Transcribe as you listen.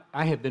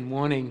I have been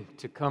wanting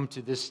to come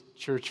to this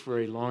church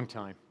for a long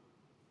time.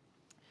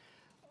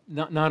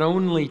 Not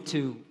only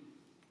to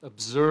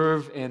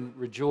observe and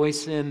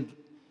rejoice in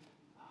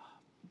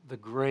the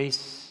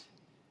grace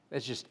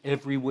that's just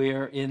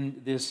everywhere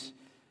in this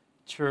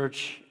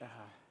church.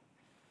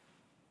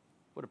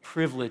 What a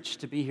privilege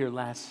to be here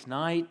last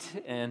night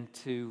and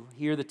to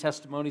hear the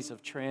testimonies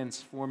of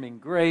transforming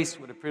grace.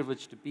 What a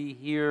privilege to be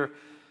here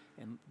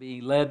and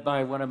be led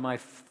by one of my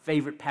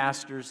favorite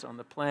pastors on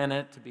the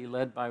planet, to be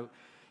led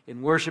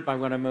in worship by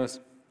one of the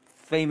most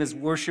famous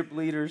worship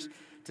leaders,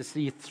 to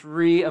see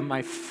three of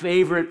my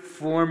favorite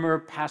former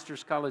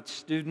Pastors College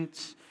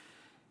students.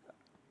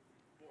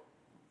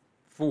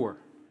 Four.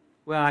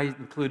 Well, I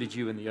included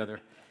you in the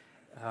other.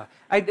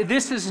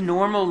 This is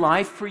normal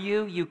life for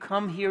you. You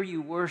come here,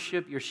 you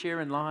worship, you're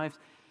sharing lives.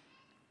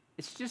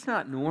 It's just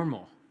not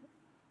normal.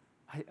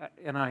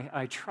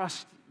 I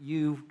trust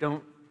you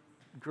don't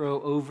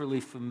grow overly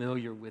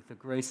familiar with the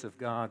grace of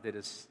God that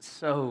is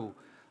so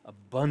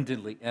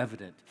abundantly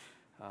evident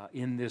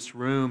in this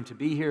room. To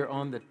be here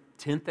on the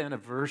 10th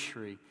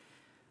anniversary,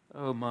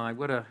 oh my,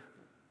 what a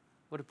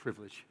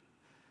privilege.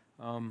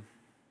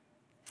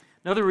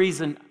 Another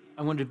reason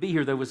I wanted to be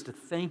here, though, was to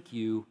thank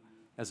you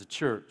as a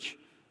church,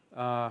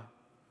 to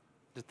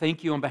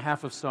thank you on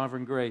behalf of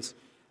Sovereign Grace.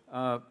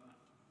 I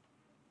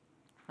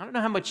don't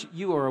know how much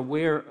you are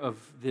aware of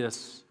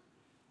this.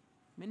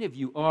 Many of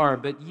you are,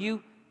 but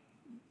you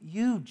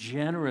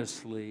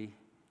generously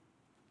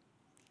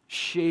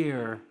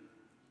share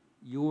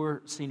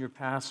your senior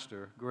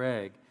pastor,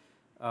 Greg,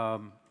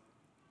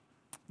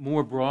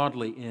 more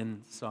broadly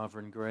in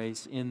Sovereign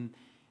Grace, in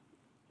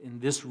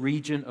this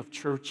region of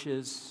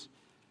churches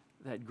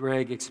that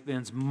Greg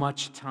expends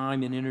much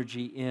time and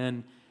energy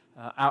in.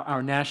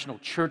 Our national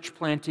church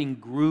planting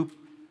group,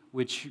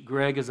 which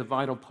Greg is a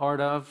vital part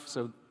of.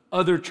 So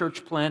other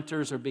church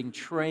planters are being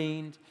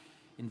trained,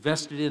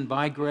 invested in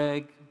by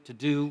Greg to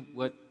do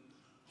what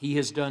he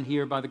has done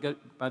here by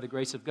the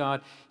grace of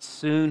God.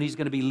 Soon he's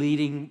going to be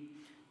leading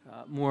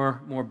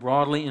more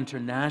broadly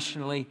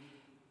internationally.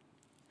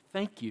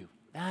 Thank you.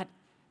 That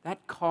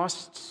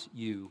costs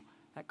you.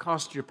 That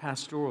costs your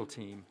pastoral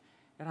team.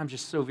 And I'm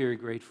just so very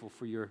grateful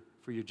for your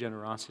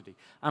generosity.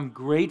 I'm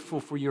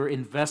grateful for your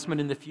investment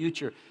in the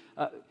future.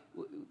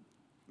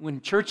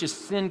 When churches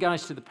send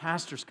guys to the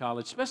Pastors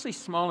College, especially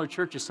smaller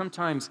churches,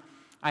 sometimes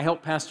I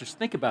help pastors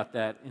think about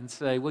that and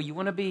say, well, you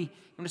want to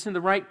send the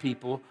right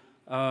people,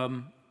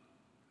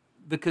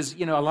 because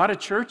a lot of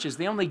churches,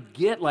 they only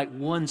get like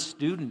one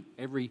student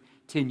every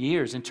 10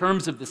 years. In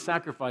terms of the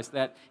sacrifice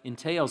that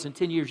entails, in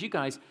 10 years, you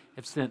guys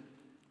have sent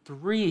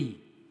three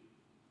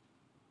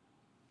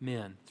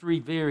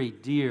very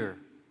dear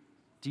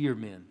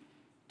men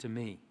to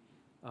me.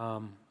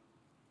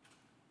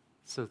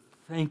 So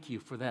thank you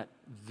for that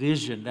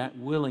vision, that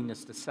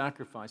willingness to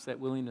sacrifice, that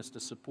willingness to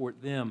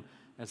support them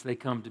as they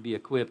come to be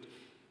equipped.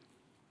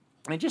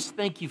 And just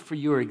thank you for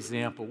your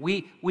example.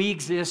 We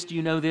exist,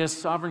 you know this,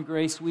 Sovereign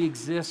Grace, we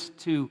exist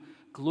to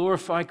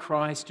glorify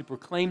Christ, to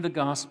proclaim the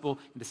gospel,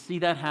 and to see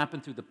that happen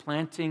through the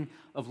planting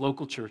of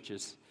local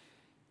churches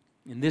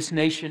in this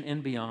nation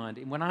and beyond.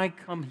 And when I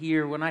come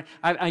here, when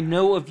I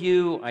know of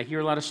you, I hear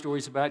a lot of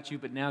stories about you,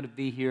 but now to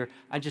be here,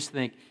 I just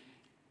think,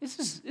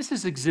 this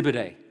is Exhibit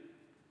A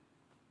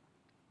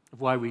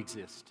of why we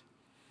exist.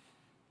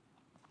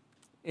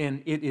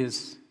 And it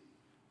is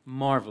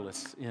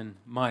marvelous in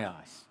my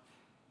eyes.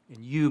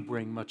 And you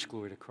bring much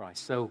glory to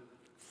Christ. So,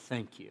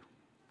 thank you.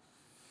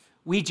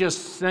 We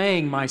just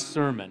sang my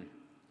sermon.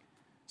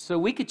 So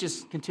we could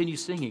just continue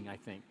singing, I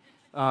think.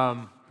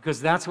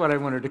 Because that's what I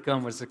wanted to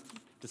come, was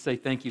to say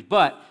thank you.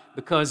 But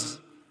because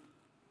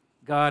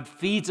God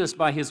feeds us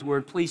by His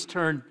Word, please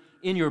turn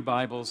in your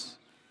Bibles,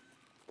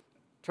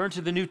 turn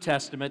to the New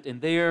Testament,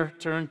 and there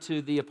turn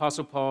to the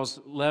Apostle Paul's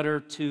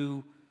letter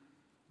to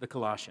the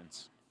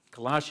Colossians.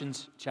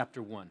 Colossians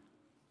chapter 1.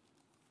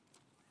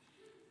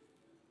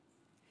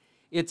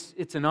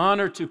 It's an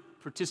honor to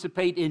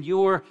participate in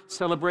your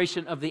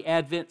celebration of the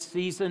Advent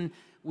season.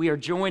 We are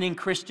joining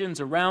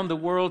Christians around the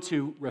world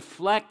to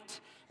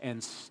reflect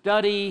and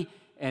study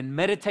and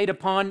meditate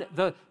upon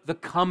the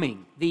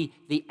coming, the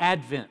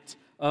advent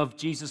of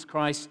Jesus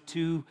Christ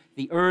to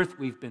the earth.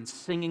 We've been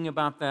singing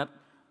about that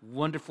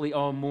wonderfully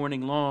all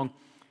morning long.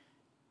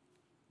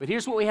 But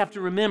here's what we have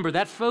to remember.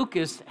 That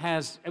focus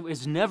has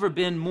never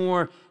been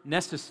more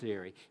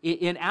necessary.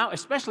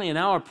 Especially in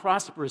our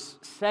prosperous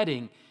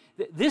setting,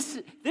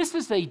 this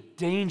is a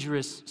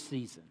dangerous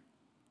season.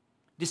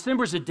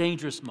 December is a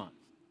dangerous month.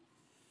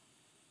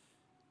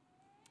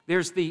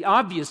 There's the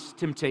obvious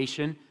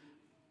temptation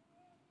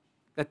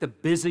that the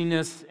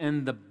busyness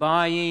and the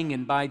buying,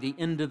 and by the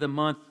end of the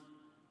month,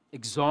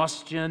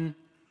 exhaustion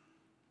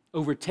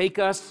overtake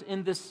us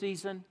in this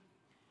season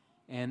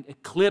and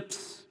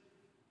eclipse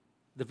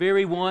the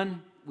very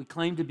one we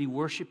claim to be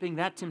worshiping.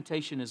 That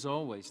temptation is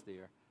always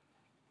there.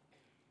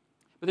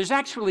 But there's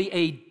actually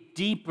a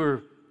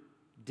deeper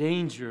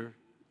danger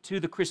to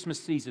the Christmas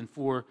season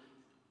for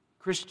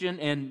Christian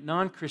and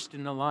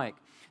non-Christian alike.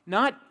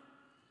 Not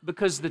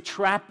because the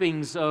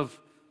trappings of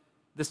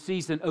the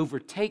season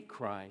overtake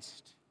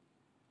Christ,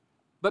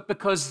 but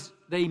because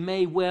they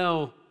may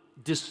well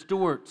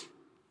distort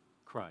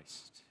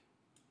Christ.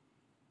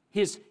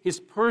 His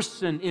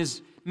person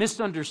is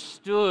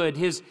misunderstood.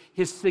 His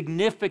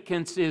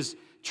significance is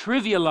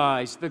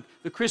trivialized.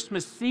 The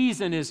Christmas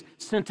season is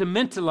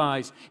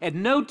sentimentalized. At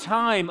no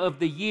time of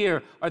the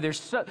year are there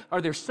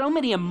so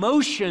many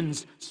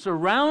emotions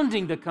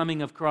surrounding the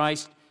coming of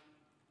Christ,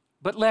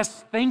 but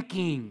less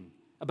thinking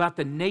about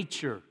the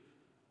nature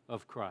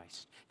of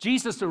Christ.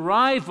 Jesus'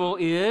 arrival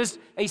is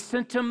a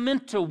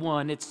sentimental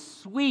one. It's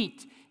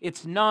sweet.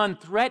 It's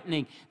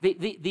non-threatening.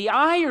 The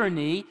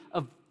irony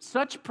of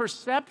such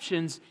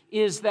perceptions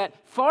is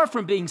that far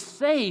from being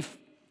safe,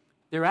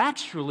 they're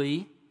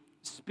actually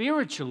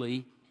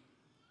spiritually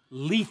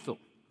lethal.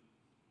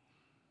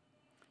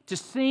 To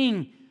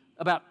sing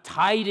about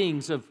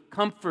tidings of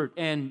comfort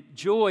and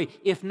joy,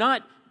 if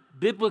not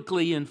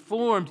biblically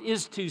informed,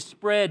 is to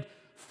spread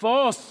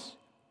false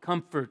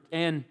comfort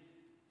and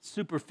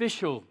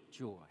superficial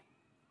joy.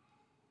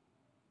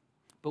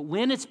 But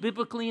when it's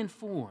biblically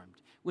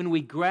informed, when we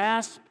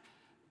grasp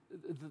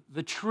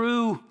the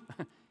true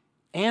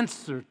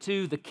answer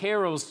to the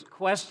carol's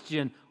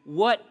question,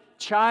 what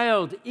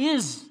child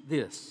is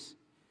this?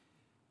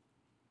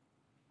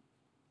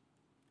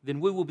 Then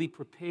we will be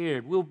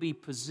prepared, we'll be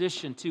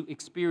positioned to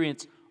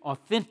experience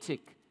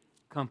authentic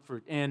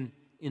comfort and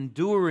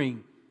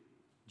enduring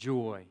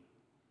joy,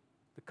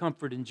 the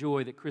comfort and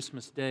joy that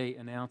Christmas Day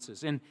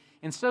announces. And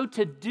so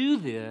to do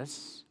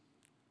this,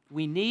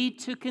 we need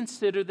to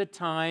consider the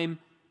time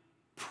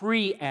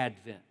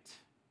pre-Advent,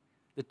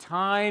 the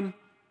time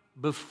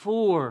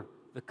before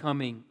the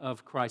coming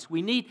of Christ.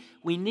 We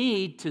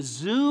need to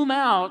zoom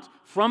out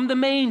from the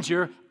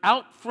manger,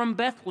 out from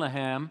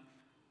Bethlehem,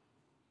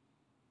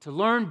 to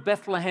learn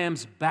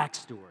Bethlehem's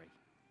backstory.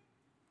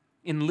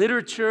 In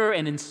literature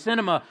and in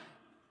cinema,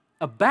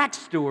 a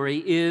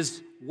backstory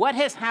is what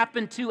has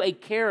happened to a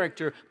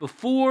character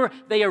before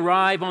they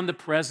arrive on the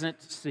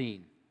present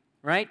scene,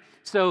 right?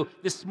 So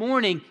this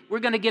morning, we're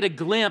going to get a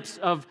glimpse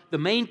of the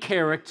main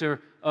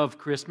character of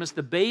Christmas,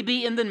 the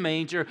baby in the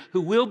manger who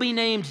will be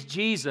named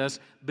Jesus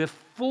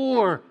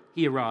before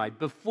he arrived,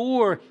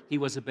 before he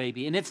was a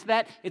baby. And it's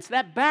that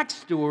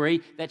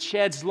backstory that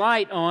sheds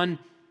light on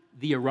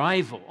the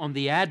arrival, on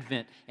the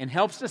Advent, and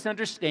helps us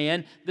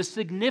understand the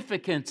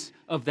significance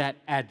of that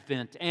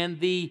Advent and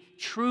the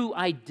true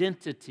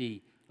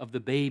identity of the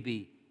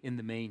baby in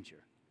the manger.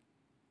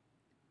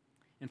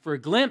 And for a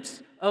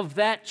glimpse of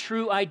that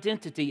true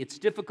identity, it's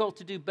difficult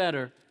to do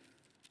better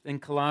than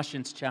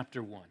Colossians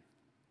chapter 1.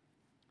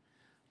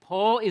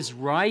 Paul is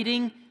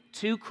writing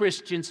to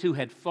Christians who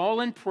had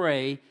fallen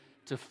prey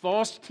to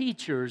false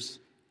teachers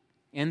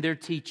and their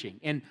teaching.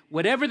 And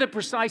whatever the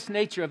precise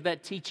nature of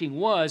that teaching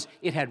was,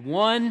 it had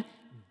one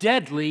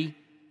deadly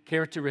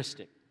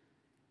characteristic.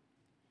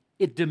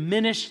 It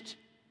diminished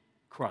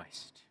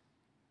Christ.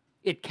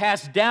 It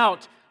cast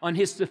doubt on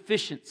his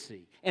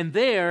sufficiency and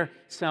their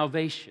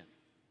salvation.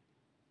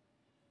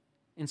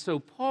 And so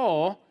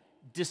Paul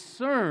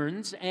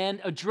discerns and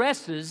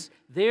addresses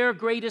their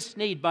greatest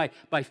need by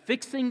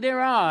fixing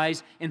their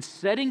eyes and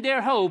setting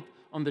their hope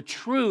on the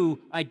true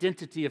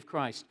identity of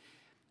Christ.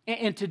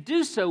 And to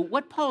do so,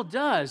 what Paul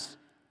does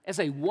as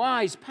a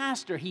wise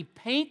pastor, he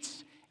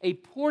paints a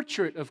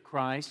portrait of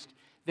Christ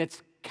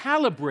that's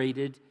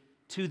calibrated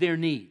to their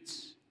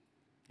needs.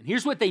 And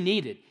here's what they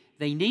needed.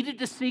 They needed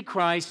to see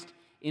Christ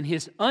in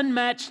his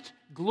unmatched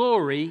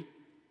glory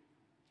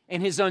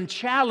and his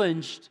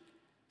unchallenged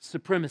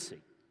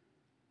supremacy.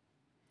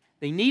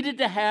 They needed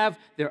to have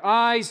their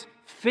eyes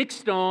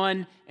fixed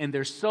on and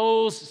their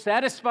souls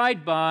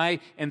satisfied by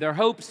and their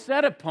hope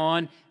set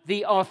upon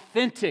the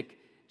authentic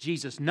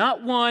Jesus,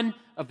 not one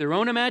of their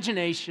own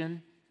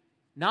imagination,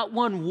 not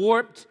one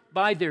warped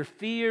by their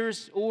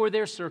fears or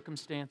their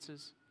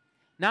circumstances,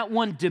 not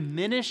one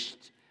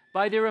diminished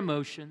by their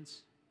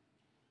emotions.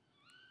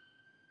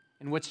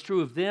 And what's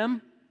true of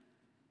them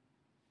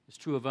is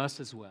true of us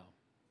as well.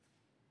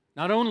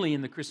 Not only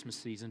in the Christmas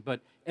season,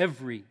 but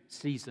every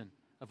season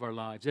of our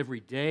lives, every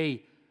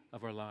day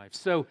of our lives.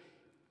 So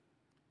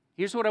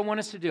here's what I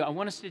want us to do. I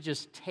want us to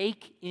just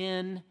take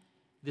in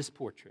this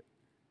portrait.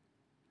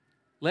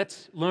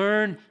 Let's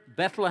learn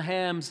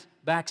Bethlehem's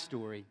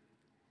backstory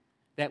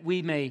that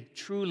we may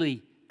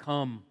truly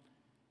come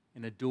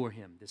and adore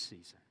him this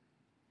season.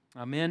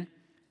 Amen.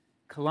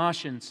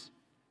 Colossians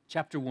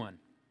chapter 1,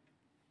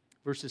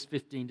 verses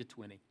 15 to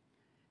 20.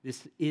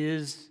 This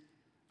is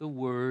the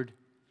Word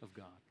of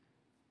God.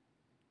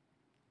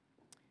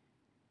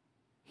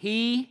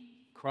 He,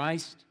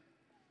 Christ,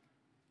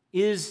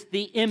 is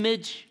the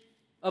image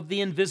of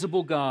the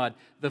invisible God,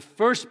 the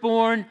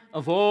firstborn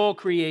of all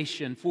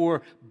creation.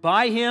 For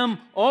by him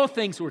all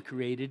things were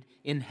created,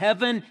 in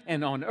heaven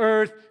and on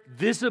earth,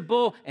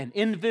 visible and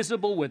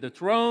invisible, whether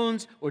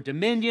thrones or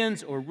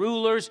dominions or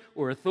rulers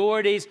or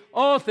authorities.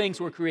 All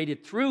things were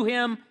created through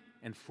him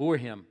and for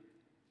him.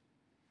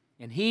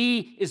 And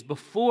he is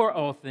before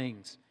all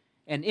things,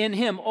 and in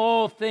him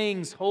all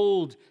things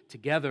hold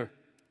together.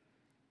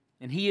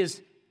 And he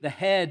is the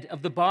head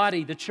of the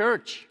body, the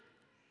church.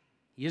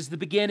 He is the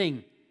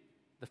beginning,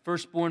 the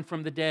firstborn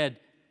from the dead,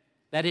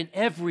 that in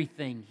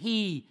everything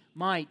He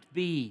might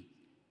be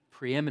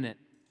preeminent.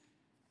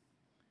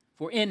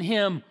 For in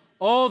Him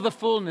all the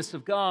fullness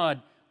of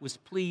God was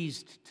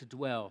pleased to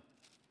dwell,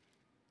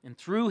 and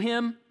through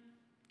Him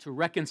to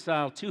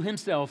reconcile to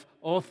Himself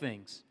all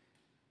things,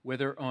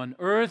 whether on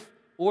earth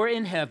or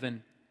in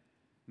heaven,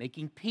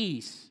 making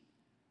peace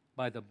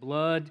by the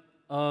blood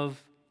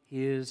of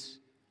His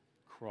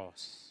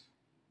cross.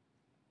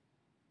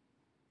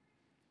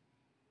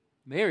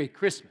 Merry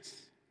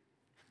Christmas.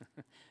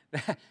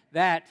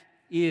 That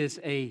is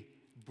a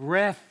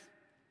breathtaking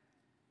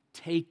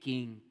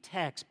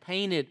text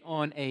painted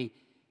on a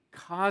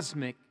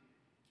cosmic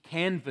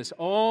canvas,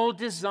 all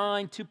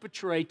designed to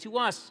portray to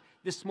us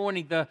this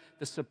morning the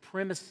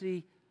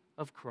supremacy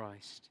of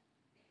Christ.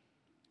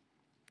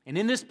 And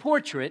in this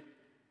portrait,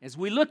 as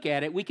we look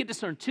at it, we can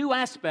discern two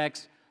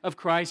aspects of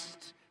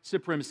Christ's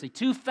supremacy,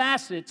 two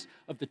facets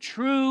of the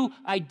true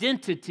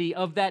identity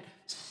of that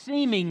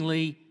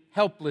seemingly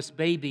helpless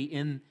baby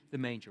in the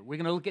manger. We're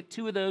going to look at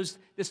two of those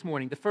this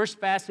morning. The first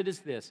facet is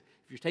this.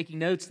 If you're taking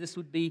notes, this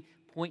would be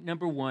point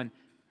number one.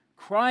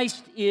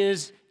 Christ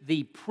is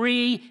the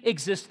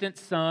pre-existent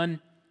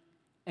Son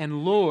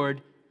and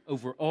Lord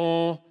over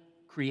all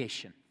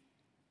creation.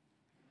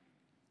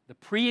 The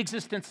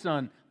pre-existent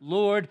Son,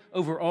 Lord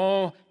over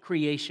all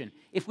creation.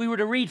 If we were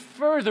to read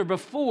further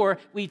before,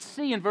 we'd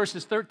see in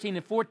verses 13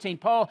 and 14,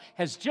 Paul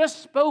has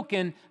just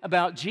spoken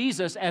about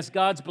Jesus as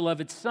God's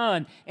beloved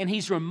Son, and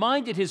he's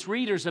reminded his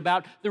readers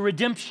about the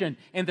redemption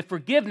and the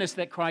forgiveness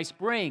that Christ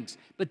brings.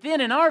 But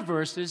then in our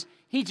verses,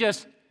 he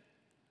just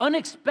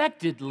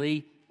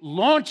unexpectedly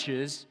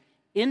launches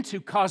into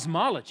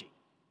cosmology.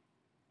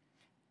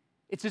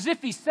 It's as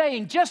if he's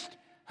saying, just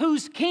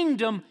whose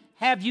kingdom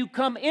have you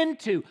come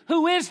into?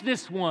 Who is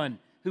this one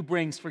who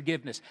brings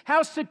forgiveness?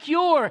 How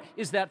secure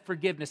is that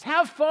forgiveness?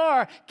 How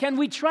far can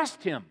we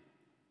trust Him?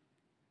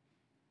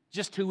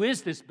 Just who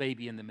is this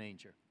baby in the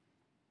manger?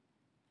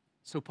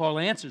 So Paul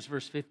answers,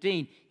 verse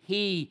 15,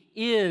 He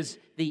is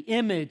the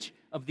image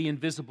of the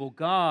invisible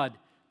God,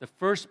 the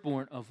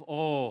firstborn of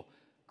all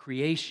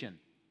creation.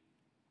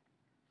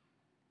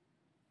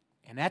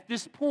 And at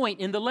this point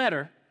in the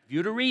letter, if you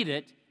were to read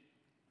it,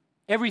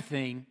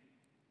 everything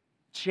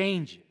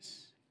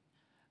changes.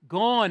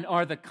 Gone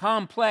are the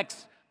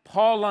complex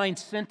Pauline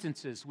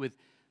sentences with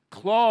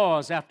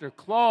clause after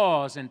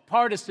clause and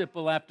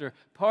participle after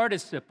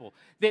participle.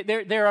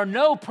 There are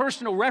no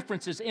personal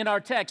references in our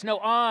text, no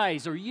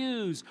I's or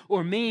you's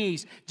or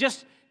me's,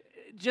 just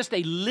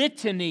a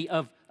litany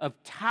of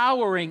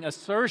towering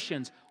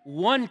assertions,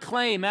 one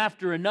claim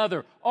after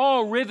another,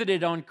 all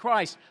riveted on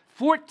Christ.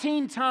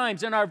 14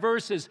 times in our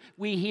verses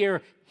we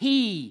hear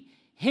He,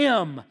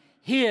 Him,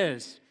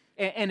 His.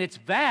 And it's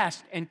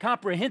vast and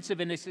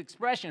comprehensive in its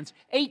expressions.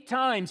 8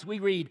 times we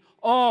read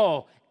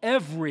all,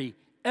 everything.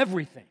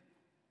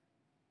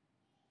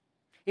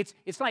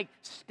 It's like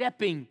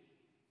stepping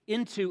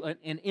into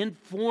an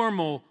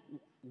informal,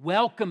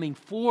 welcoming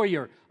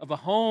foyer of a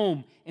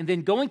home and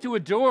then going through a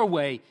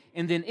doorway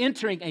and then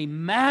entering a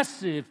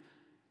massive,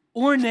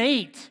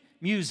 ornate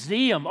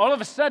museum. All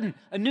of a sudden,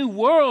 a new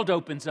world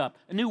opens up.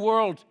 A new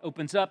world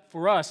opens up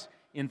for us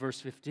in verse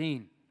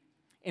 15.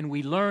 And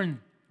we learn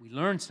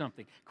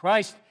something.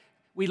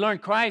 We learn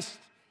Christ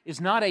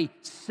is not a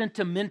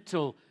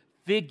sentimental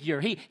figure.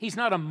 He's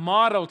not a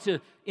model to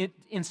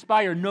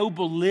inspire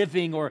noble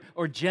living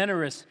or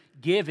generous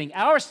giving.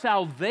 Our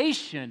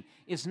salvation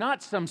is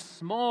not some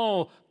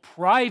small,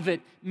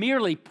 private,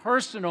 merely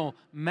personal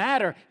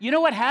matter. You know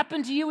what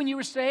happened to you when you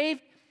were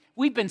saved?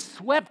 We've been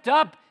swept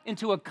up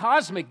into a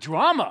cosmic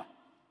drama.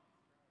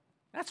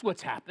 That's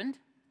what's happened.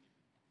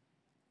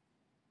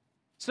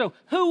 So,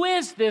 who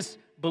is this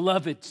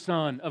beloved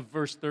Son of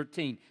verse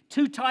 13?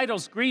 2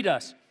 titles greet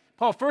us.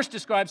 Paul first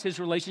describes His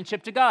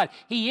relationship to God.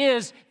 He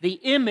is the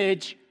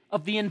image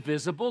of the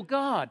invisible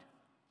God.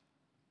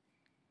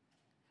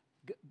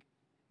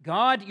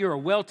 God, you're a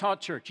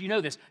well-taught church. You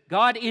know this.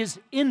 God is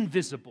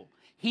invisible.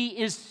 He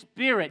is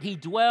spirit. He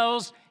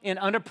dwells in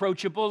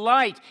unapproachable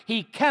light.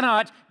 He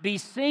cannot be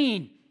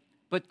seen.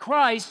 But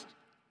Christ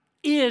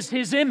is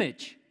His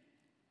image.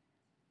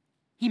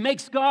 He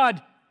makes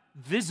God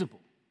visible.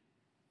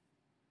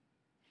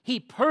 He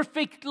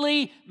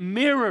perfectly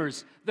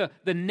mirrors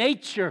the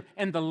nature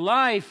and the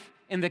life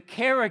and the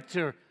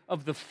character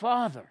of the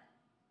Father.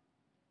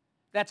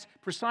 That's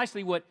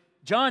precisely what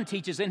John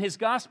teaches in his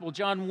gospel,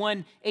 John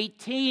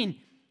 1:18.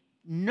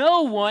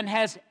 No one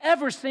has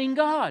ever seen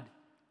God.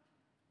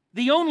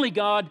 The only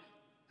God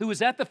who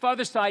is at the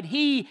Father's side,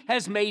 He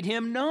has made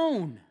Him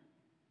known.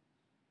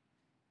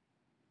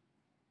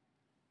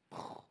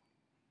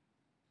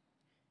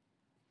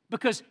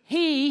 Because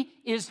He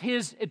is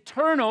His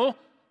eternal,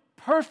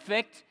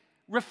 perfect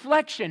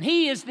reflection.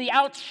 He is the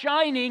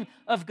outshining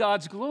of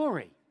God's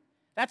glory.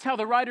 That's how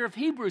the writer of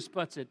Hebrews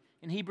puts it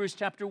in Hebrews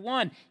chapter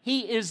 1.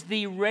 He is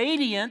the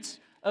radiance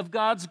of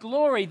God's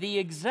glory, the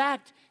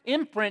exact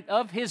imprint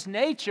of His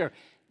nature.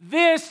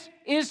 This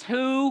is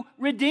who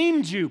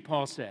redeemed you,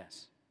 Paul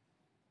says.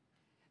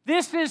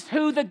 This is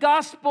who the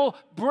gospel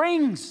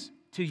brings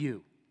to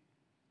you.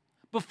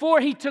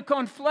 Before he took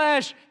on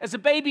flesh as a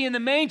baby in the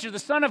manger, the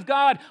Son of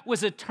God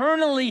was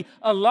eternally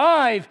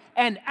alive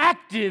and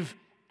active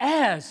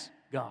as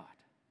God.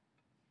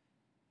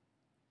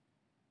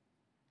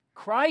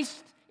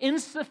 Christ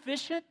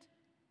insufficient?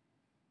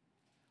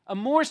 A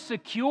more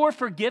secure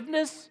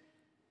forgiveness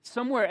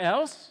somewhere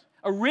else?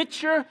 A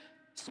richer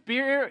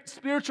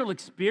spiritual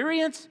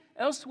experience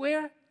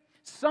elsewhere?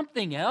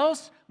 Something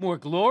else more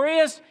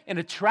glorious and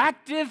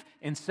attractive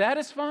and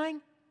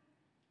satisfying?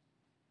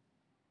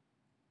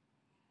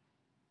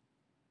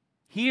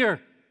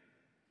 Here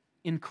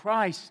in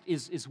Christ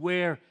is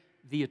where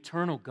the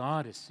eternal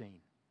God is seen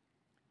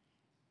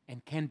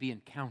and can be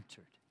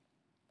encountered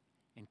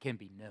and can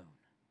be known.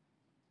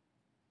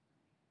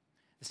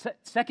 The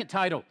second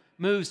title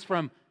moves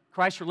from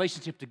Christ's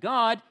relationship to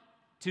God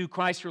to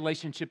Christ's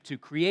relationship to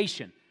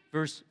creation.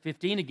 Verse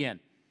 15 again.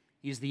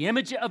 He is the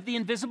image of the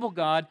invisible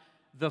God,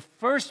 the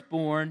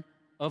firstborn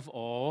of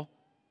all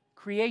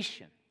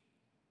creation.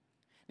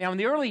 Now, in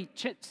the early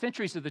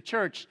centuries of the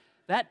church,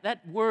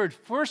 that word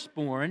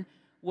firstborn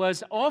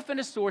was often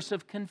a source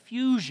of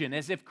confusion,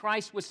 as if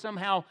Christ was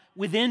somehow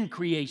within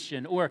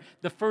creation or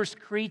the first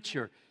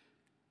creature.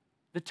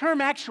 The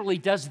term actually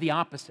does the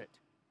opposite.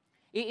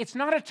 It's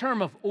not a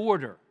term of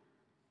order.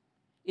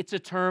 It's a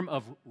term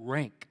of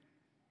rank.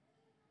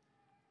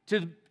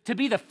 To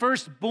be the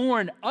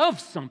firstborn of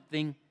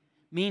something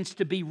means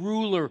to be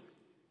ruler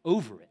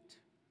over it.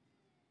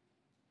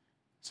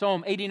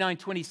 Psalm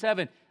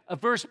 89:27, a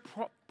verse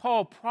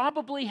Paul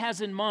probably has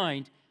in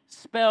mind,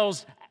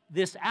 spells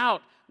this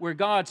out, where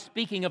God,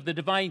 speaking of the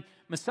divine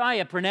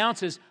Messiah,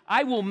 pronounces,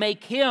 I will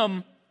make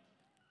him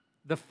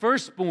the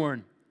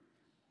firstborn,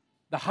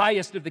 the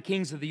highest of the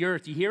kings of the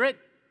earth. You hear it?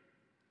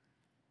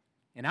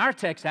 And our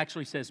text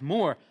actually says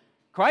more.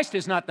 Christ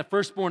is not the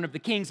firstborn of the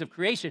kings of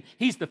creation.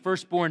 He's the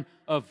firstborn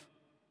of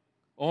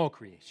all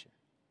creation.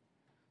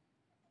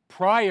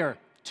 Prior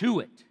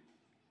to it,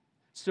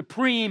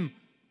 supreme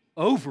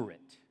over it,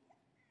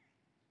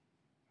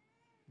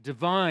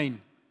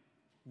 divine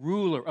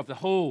ruler of the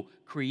whole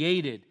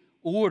created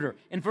order.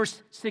 And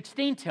verse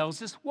 16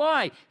 tells us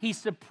why. He's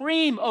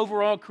supreme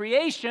over all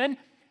creation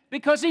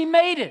because he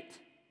made it.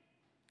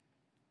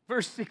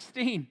 Verse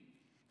 16,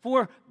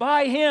 for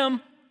by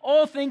him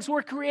all things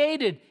were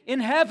created in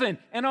heaven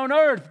and on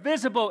earth,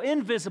 visible,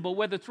 invisible,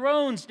 whether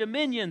thrones,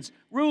 dominions,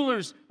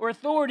 rulers, or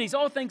authorities,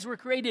 all things were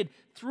created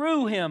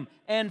through him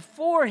and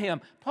for him.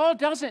 Paul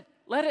doesn't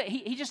let it,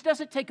 he just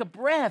doesn't take a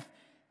breath.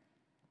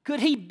 Could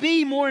he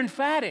be more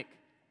emphatic?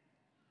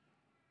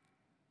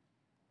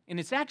 And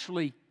it's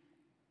actually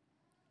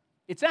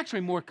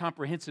more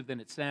comprehensive than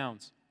it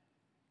sounds,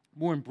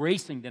 more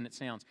embracing than it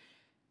sounds.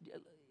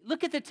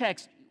 Look at the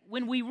text.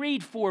 When we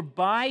read, for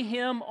by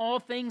him all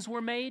things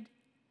were made,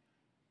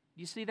 do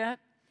you see that?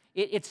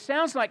 It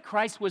sounds like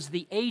Christ was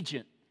the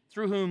agent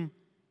through whom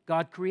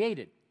God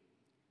created.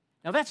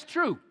 Now that's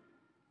true.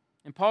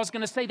 And Paul's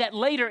going to say that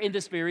later in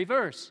this very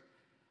verse.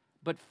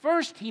 But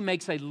first he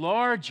makes a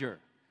larger,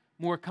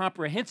 more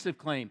comprehensive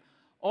claim.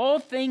 All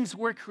things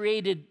were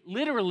created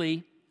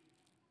literally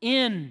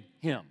in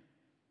him.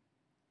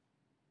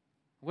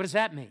 What does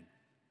that mean?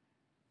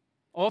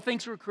 All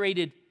things were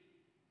created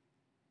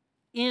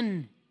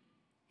in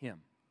him.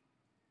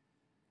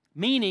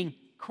 Meaning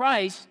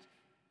Christ,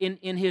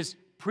 in his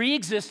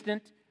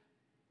pre-existent,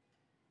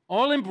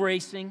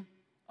 all-embracing,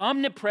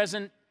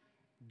 omnipresent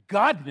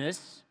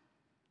Godness,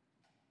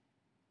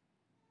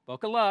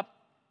 buckle up,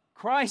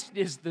 Christ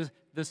is the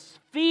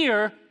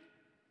sphere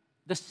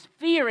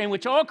in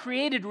which all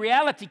created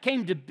reality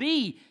came to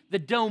be, the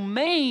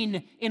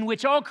domain in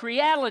which all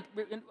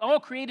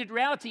created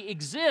reality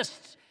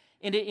exists.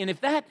 And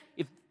if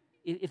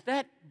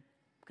that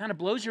kind of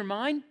blows your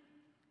mind,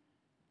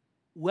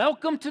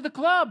 welcome to the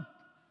club.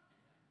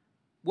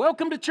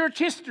 Welcome to church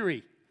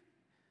history.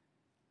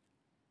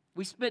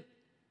 We spent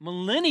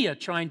millennia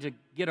trying to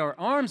get our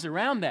arms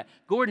around that.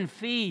 Gordon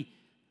Fee,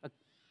 a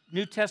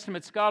New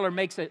Testament scholar,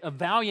 makes a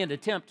valiant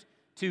attempt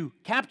to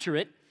capture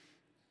it.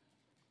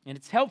 And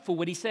it's helpful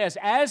what he says.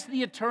 As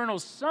the eternal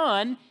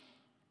Son,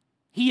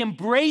 he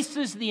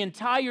embraces the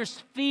entire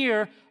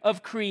sphere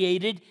of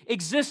created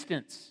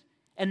existence.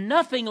 And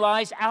nothing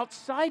lies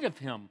outside of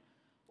him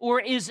or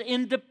is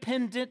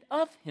independent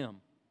of him.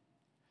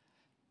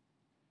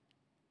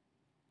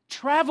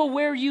 Travel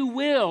where you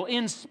will,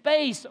 in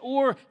space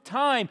or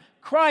time,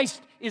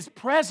 Christ is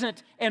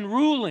present and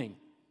ruling.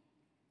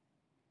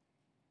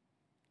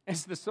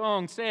 As the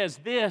song says,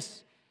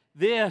 this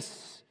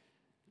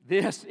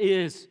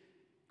is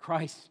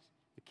Christ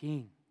the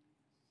King.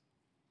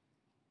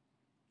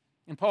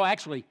 And Paul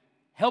actually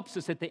helps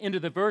us at the end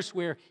of the verse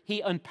where he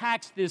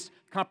unpacks this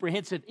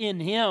comprehensive in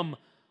him.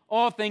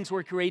 All things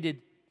were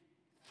created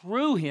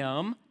through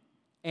him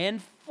and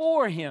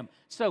for him.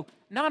 So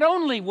not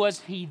only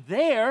was he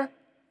there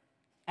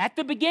at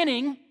the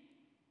beginning,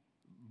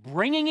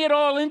 bringing it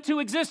all into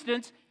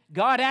existence,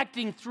 God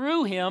acting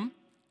through him,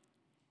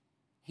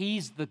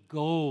 he's the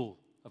goal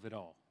of it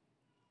all.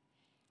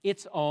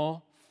 It's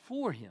all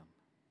for him.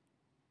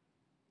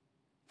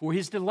 for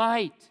His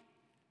delight,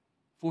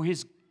 for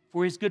His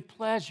good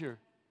pleasure,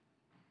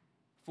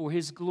 for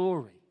His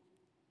glory.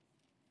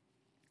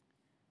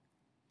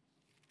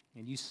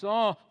 And you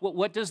saw,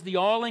 what does the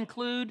all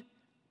include?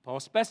 Paul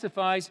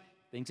specifies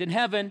things in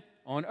heaven,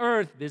 on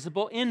earth,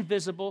 visible,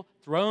 invisible,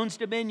 thrones,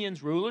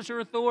 dominions, rulers or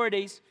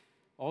authorities.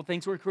 All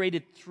things were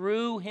created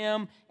through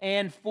Him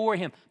and for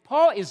Him.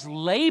 Paul is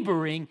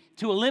laboring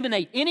to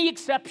eliminate any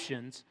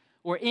exceptions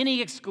or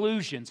any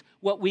exclusions.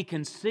 What we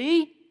can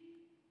see,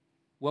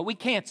 what we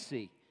can't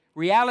see.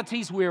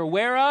 Realities we're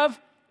aware of,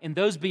 and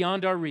those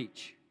beyond our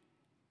reach.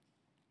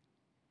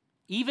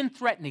 Even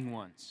threatening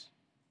ones.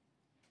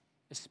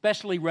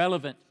 Especially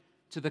relevant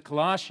to the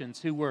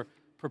Colossians who were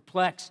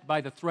perplexed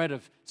by the threat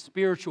of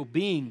spiritual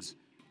beings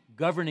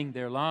governing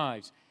their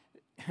lives.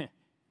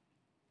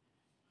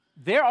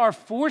 There are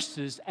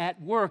forces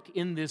at work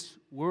in this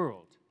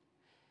world.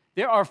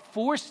 There are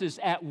forces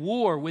at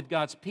war with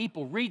God's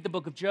people. Read the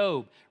book of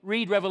Job.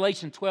 Read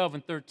Revelation 12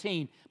 and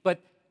 13. But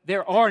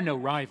there are no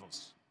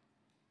rivals.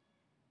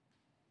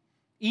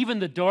 Even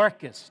the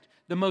darkest,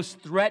 the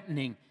most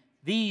threatening,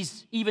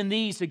 even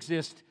these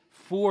exist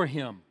for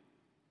Him.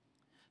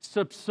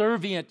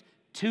 Subservient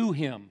to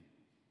Him.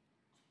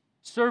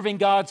 Serving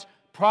God's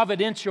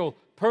providential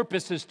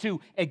purposes to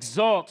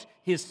exalt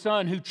His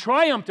Son who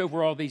triumphed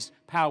over all these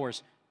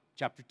powers.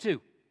 Chapter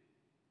 2.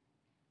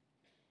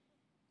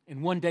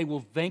 And one day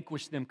will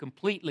vanquish them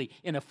completely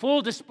in a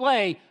full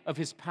display of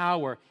His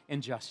power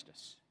and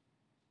justice.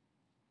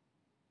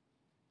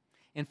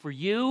 And for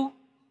you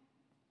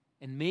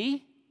and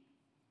me,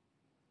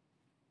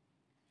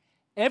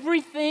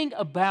 everything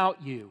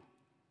about you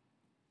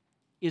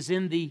is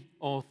in the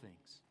all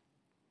things.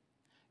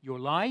 Your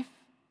life,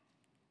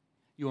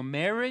 your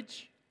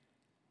marriage,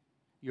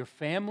 your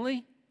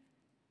family,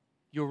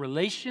 your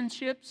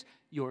relationships,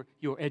 your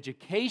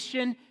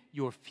education,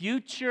 your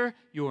future,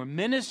 your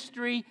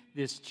ministry,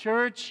 this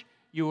church,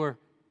 your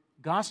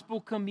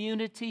gospel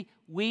community.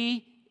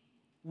 We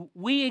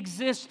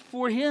exist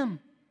for Him.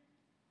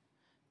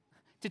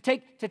 To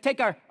take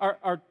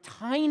our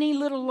tiny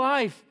little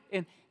life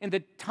and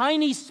the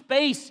tiny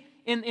space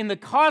in the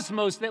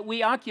cosmos that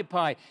we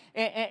occupy,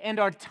 and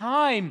our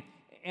time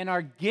and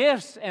our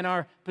gifts and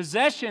our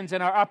possessions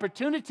and our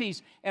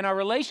opportunities and our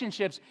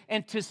relationships,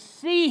 and to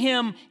see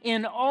Him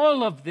in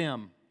all of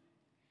them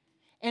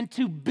and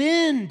to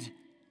bend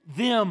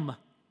them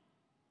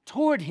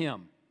toward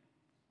Him,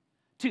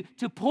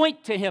 to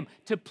point to Him,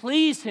 to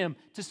please Him,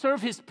 to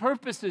serve His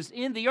purposes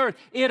in the earth.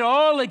 It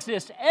all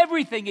exists.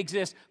 Everything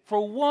exists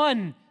for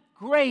one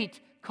great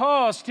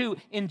cause: to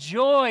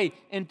enjoy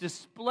and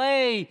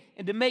display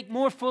and to make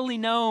more fully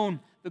known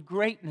the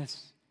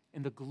greatness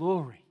and the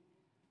glory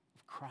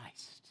of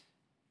Christ.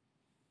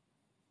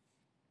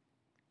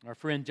 Our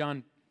friend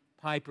John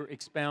Piper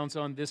expounds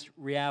on this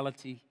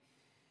reality.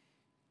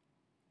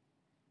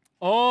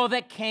 All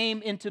that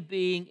came into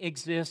being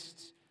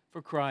exists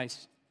for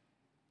Christ.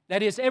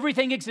 That is,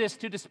 everything exists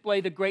to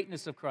display the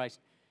greatness of Christ.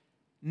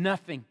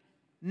 Nothing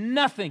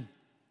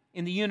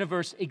in the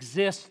universe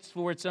exists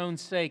for its own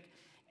sake.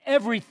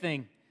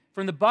 Everything,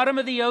 from the bottom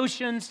of the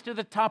oceans to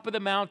the top of the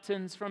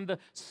mountains, from the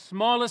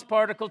smallest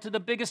particle to the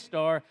biggest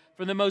star,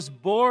 from the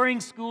most boring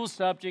school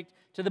subject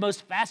to the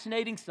most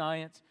fascinating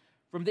science,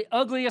 from the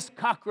ugliest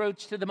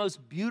cockroach to the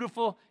most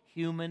beautiful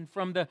human,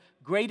 from the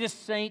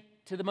greatest saint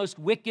to the most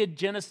wicked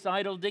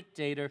genocidal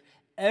dictator,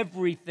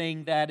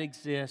 everything that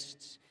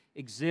exists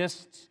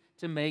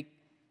to make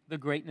the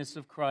greatness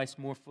of Christ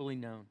more fully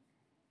known,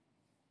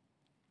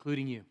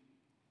 including you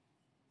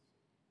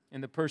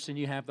and the person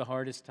you have the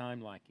hardest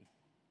time liking.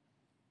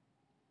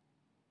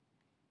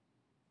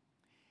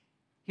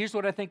 Here's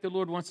what I think the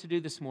Lord wants to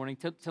do this morning,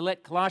 to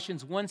let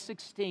Colossians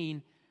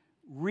 1:16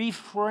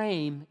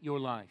 reframe your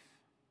life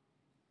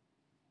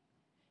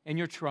and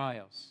your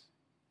trials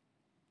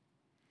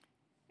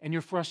and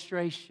your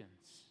frustrations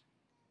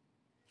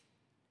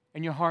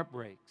and your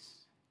heartbreaks,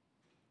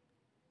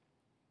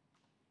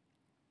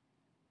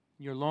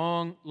 your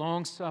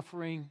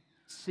long-suffering,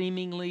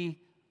 seemingly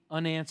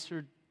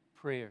unanswered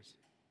prayers.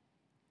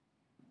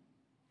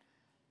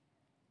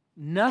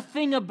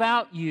 Nothing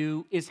about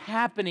you is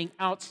happening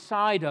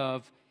outside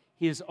of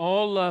His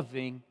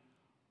all-loving,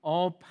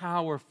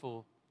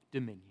 all-powerful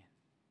dominion.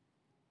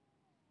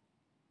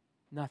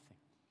 Nothing.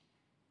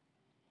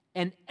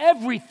 And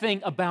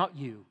everything about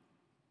you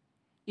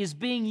is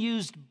being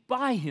used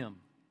by Him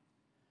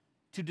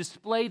to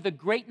display the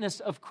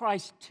greatness of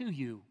Christ to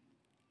you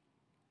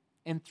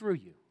and through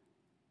you.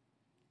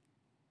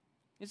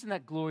 Isn't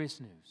that glorious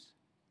news?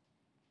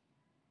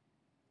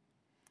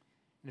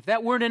 And if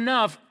that weren't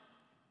enough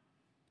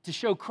to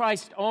show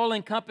Christ's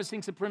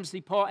all-encompassing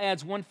supremacy, Paul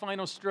adds one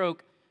final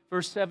stroke,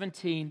 verse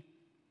 17,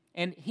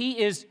 and He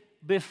is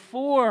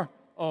before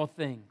all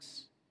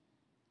things.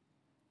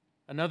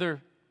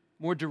 Another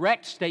more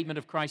direct statement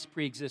of Christ's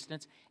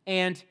preexistence.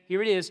 And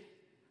here it is,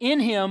 in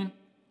Him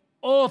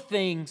all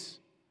things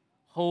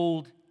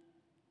hold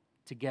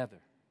together.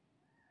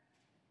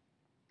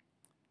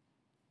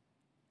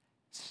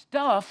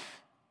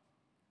 Stuff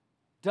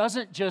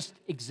doesn't just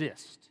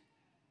exist.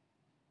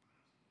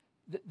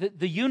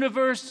 The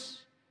universe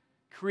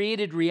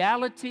created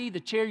reality, the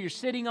chair you're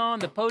sitting on,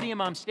 the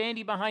podium I'm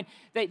standing behind.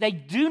 They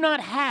do not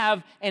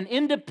have an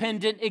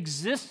independent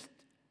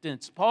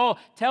existence. Paul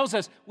tells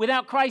us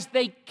without Christ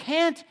they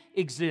can't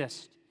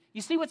exist.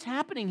 You see what's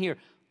happening here?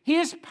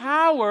 His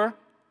power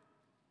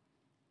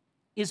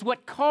is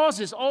what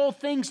causes all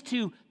things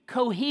to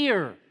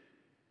cohere,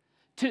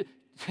 to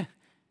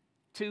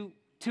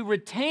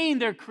retain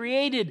their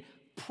created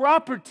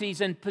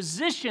properties and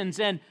positions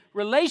and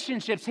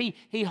relationships.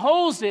 He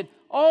holds it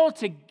all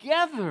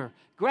together.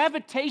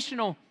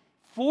 Gravitational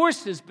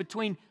forces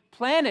between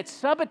planets,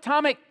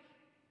 subatomic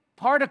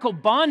particle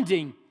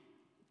bonding,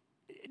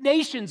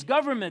 nations,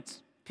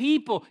 governments,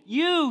 people,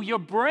 you, your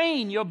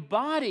brain, your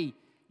body,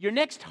 your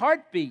next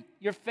heartbeat,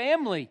 your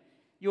family,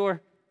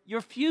 your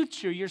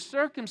future, your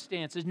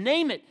circumstances,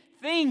 name it,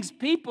 things,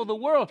 people, the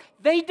world.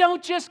 They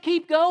don't just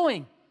keep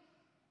going.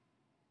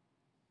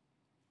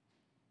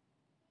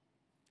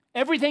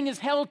 Everything is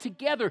held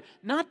together,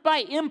 not by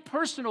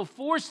impersonal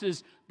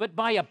forces, but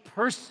by a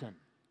person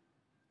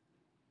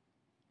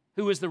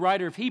who, as the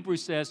writer of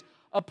Hebrews says,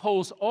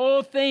 upholds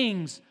all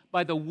things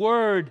by the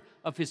word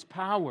of his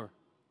power.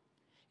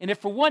 And if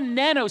for 1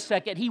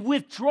 nanosecond he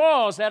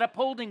withdraws that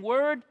upholding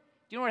word, do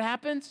you know what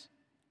happens?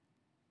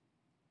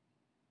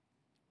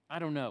 I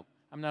don't know.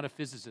 I'm not a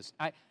physicist.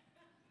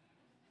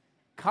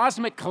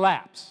 Cosmic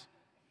collapse,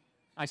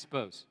 I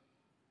suppose.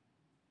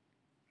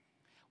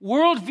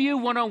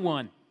 Worldview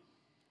 101.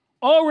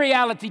 All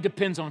reality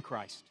depends on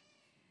Christ.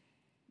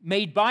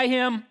 Made by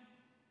Him,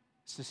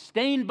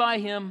 sustained by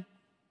Him,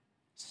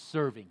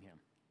 serving Him.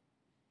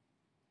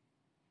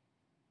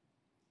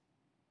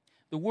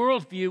 The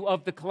worldview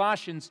of the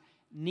Colossians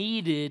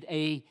needed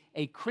a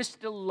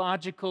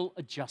Christological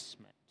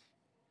adjustment.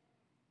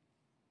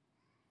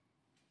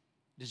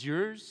 Does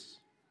yours?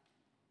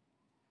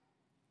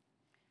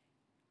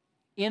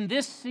 In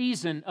this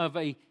season of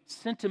a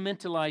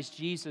sentimentalized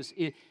Jesus,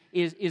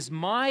 is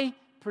my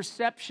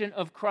perception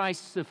of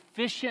Christ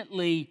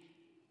sufficiently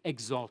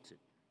exalted?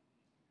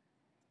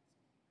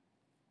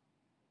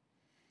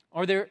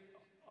 Are there,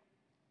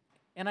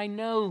 and I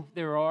know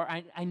there are,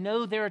 I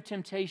know there are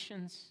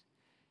temptations.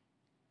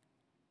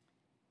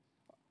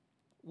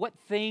 What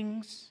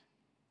things,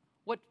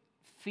 what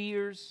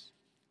fears,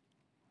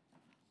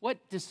 what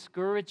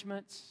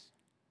discouragements,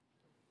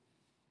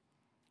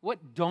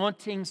 what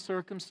daunting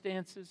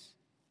circumstances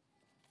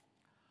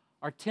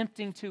are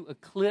tempting to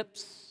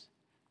eclipse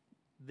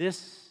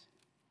this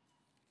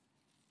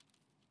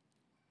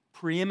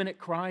preeminent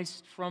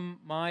Christ from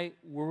my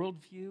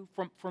worldview,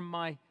 from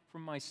my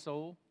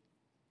soul?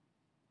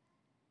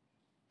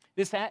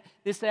 This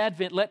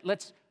Advent,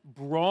 let's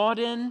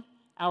broaden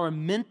our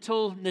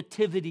mental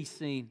nativity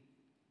scene.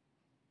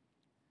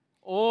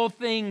 All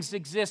things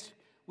exist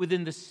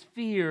within the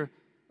sphere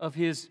of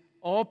His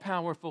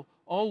all-powerful,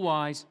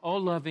 all-wise,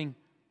 all-loving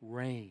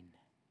reign.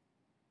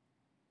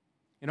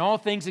 And all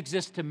things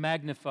exist to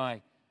magnify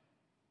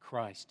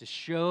Christ, to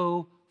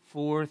show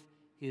forth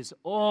His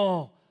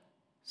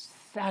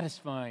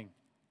all-satisfying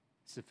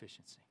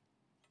sufficiency.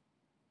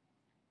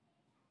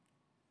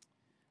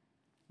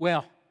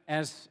 Well,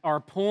 as our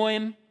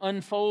poem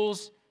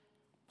unfolds,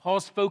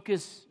 Paul's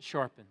focus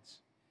sharpens,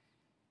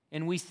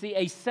 and we see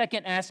a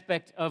second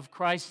aspect of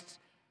Christ's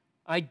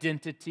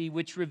identity,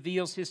 which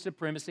reveals His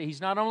supremacy. He's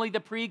not only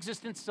the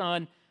pre-existent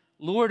Son,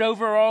 Lord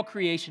over all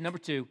creation. Number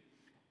 2,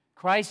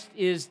 Christ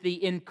is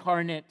the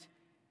incarnate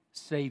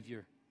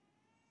Savior,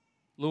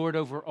 Lord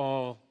over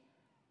all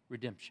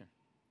redemption.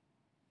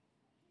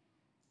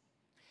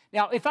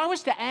 Now, if I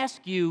was to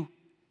ask you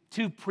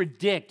to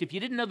predict, if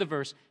you didn't know the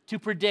verse, to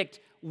predict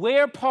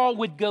where Paul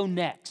would go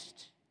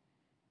next,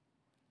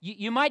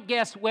 you might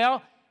guess,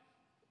 well,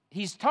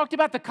 he's talked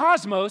about the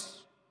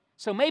cosmos,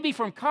 so maybe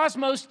from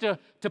cosmos to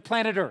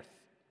planet Earth,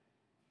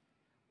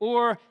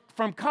 or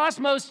from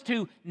cosmos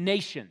to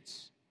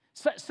nations,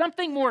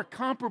 something more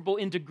comparable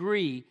in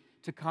degree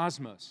to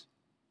cosmos.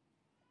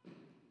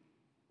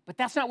 But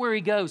that's not where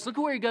he goes. Look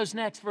at where he goes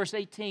next, verse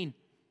 18.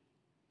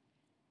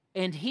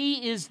 And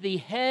He is the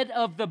head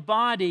of the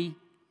body,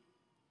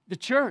 the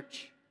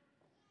church.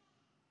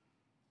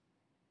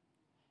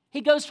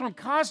 He goes from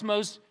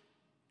cosmos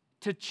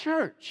to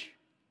church.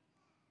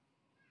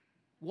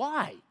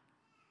 Why?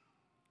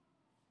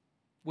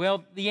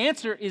 Well, the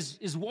answer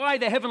is why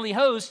the heavenly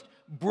host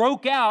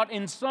broke out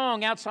in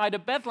song outside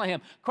of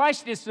Bethlehem.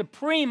 Christ is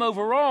supreme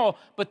over all,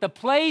 but the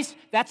place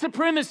that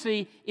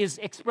supremacy is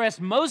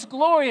expressed most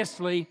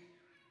gloriously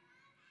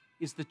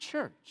is the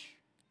church.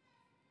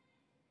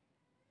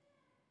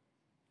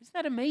 Isn't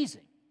that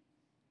amazing?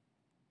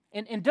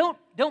 And don't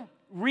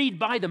read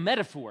by the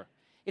metaphor.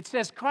 It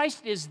says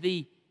Christ is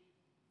the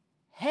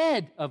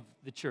head of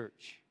the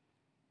church.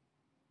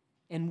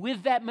 And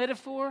with that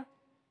metaphor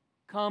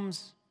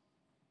comes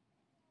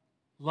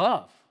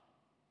love.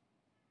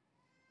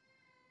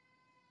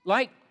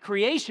 Like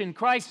creation,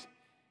 Christ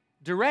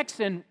directs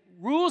and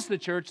rules the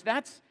church.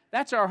 That's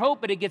That's our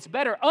hope, but it gets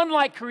better.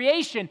 Unlike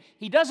creation,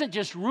 He doesn't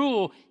just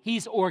rule,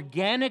 He's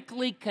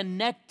organically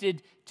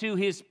connected to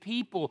His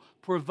people,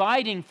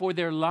 providing for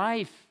their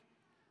life,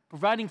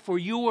 providing for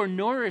your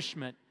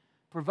nourishment,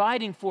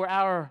 providing for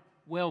our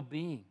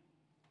well-being.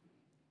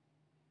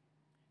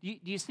 Do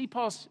you see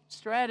Paul's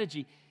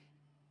strategy,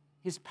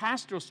 his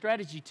pastoral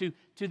strategy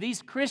to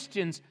these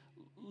Christians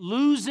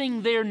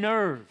losing their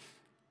nerve,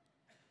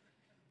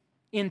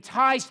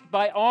 enticed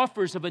by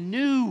offers of a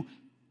new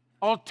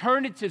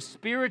alternative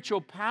spiritual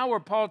power?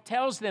 Paul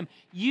tells them,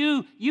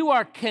 you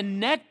are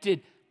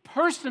connected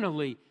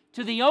personally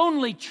to the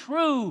only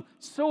true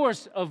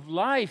source of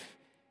life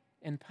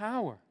and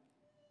power.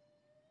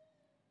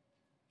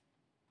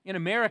 In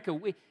America,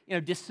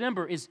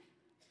 December is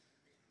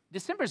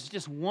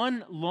just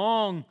one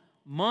long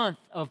month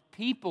of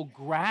people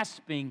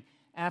grasping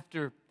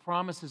after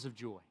promises of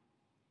joy.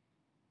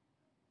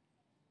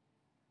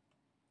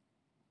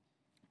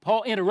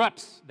 Paul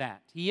interrupts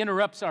that. He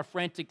interrupts our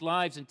frantic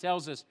lives and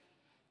tells us,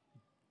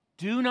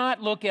 do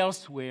not look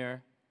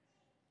elsewhere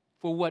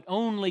for what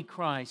only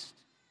Christ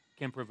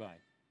can provide.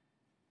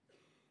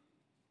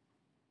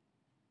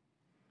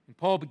 And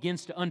Paul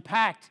begins to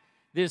unpack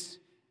this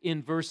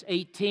in verse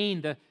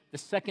 18, the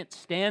second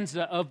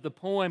stanza of the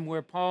poem,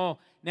 where Paul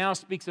now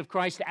speaks of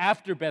Christ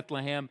after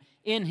Bethlehem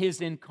in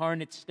His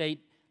incarnate state.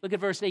 Look at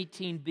verse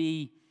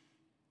 18b.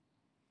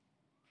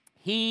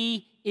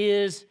 He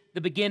is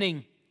the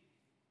beginning,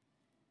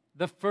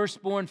 the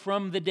firstborn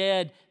from the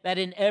dead, that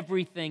in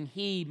everything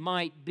He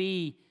might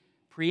be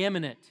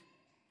preeminent.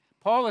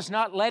 Paul is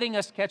not letting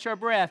us catch our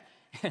breath.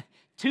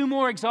 Two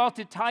more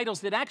exalted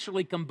titles that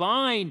actually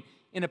combine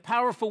in a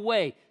powerful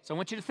way. So I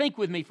want you to think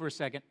with me for a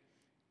second.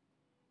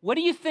 What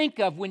do you think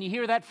of when you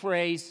hear that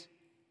phrase,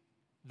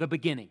 the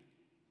beginning?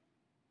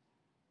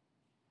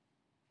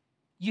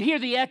 You hear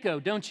the echo,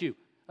 don't you,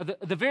 of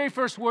the very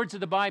first words of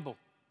the Bible,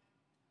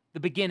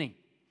 the beginning.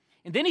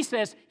 And then he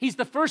says He's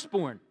the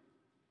firstborn,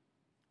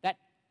 that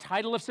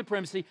title of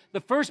supremacy,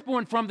 the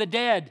firstborn from the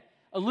dead,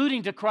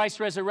 alluding to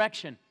Christ's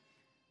resurrection.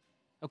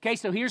 Okay,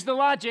 so here's the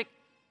logic,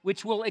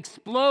 which will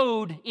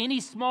explode any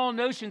small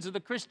notions of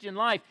the Christian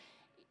life.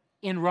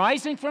 In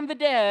rising from the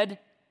dead,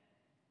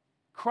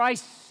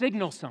 Christ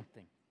signaled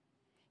something.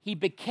 He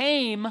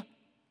became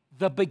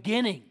the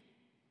beginning.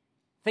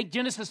 Think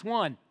Genesis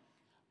 1,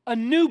 a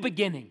new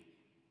beginning.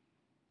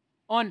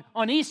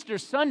 On Easter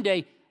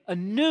Sunday, a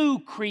new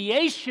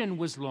creation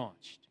was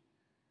launched.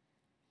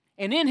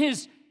 And in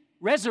His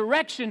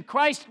resurrection,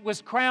 Christ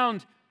was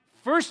crowned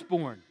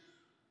firstborn,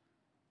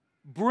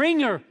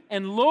 bringer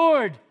and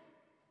Lord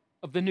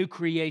of the new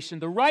creation,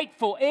 the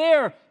rightful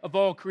heir of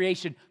all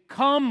creation,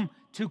 come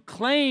to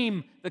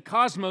claim the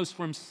cosmos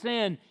from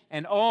sin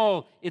and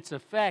all its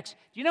effects.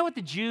 Do you know what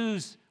the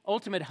Jews'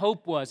 ultimate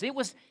hope was?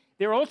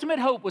 Their ultimate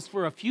hope was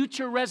for a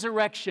future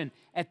resurrection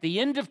at the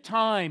end of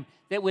time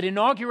that would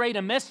inaugurate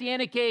a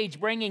messianic age,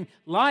 bringing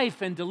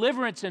life and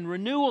deliverance and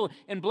renewal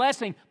and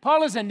blessing.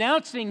 Paul is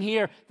announcing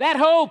here that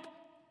hope,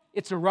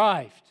 it's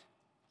arrived.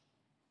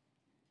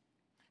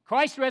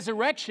 Christ's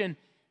resurrection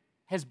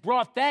has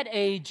brought that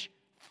age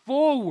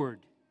forward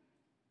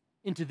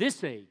into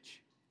this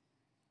age,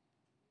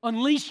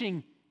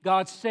 unleashing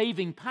God's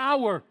saving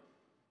power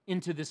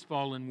into this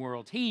fallen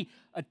world. He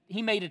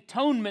made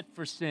atonement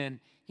for sin.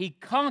 He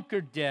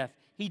conquered death.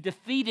 He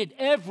defeated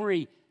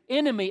every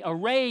enemy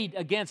arrayed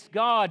against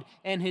God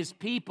and His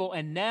people.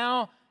 And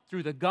now,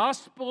 through the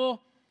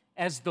gospel,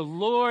 as the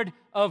Lord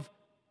of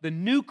the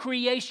new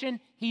creation,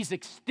 He's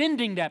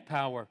extending that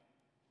power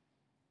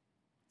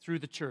through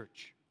the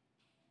church.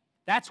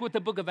 That's what the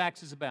book of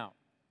Acts is about.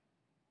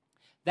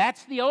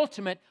 That's the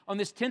ultimate, on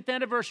this 10th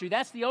anniversary,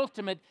 that's the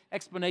ultimate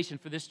explanation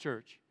for this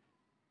church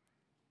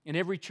and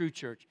every true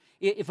church.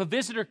 If a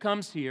visitor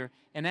comes here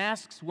and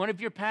asks one of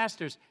your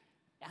pastors,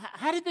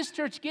 how did this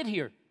church get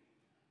here?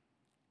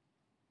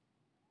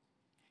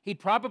 He'd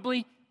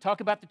probably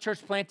talk about the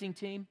church planting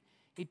team.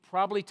 He'd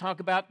probably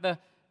talk about the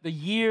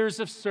years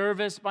of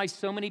service by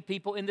so many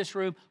people in this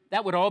room.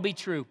 That would all be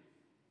true.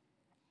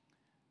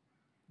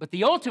 But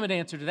the ultimate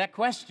answer to that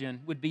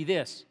question would be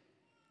this: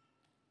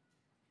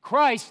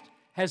 Christ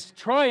has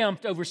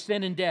triumphed over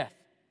sin and death.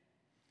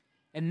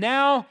 And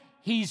now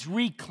He's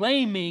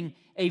reclaiming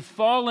a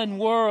fallen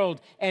world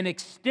and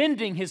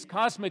extending His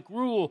cosmic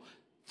rule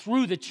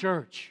through the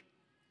church.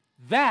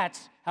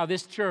 That's how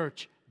this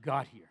church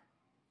got here.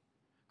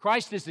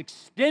 Christ is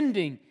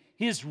extending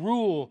His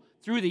rule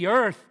through the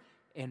earth,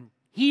 and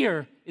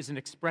here is an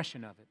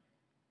expression of it.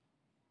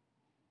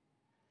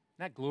 Isn't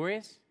that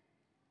glorious?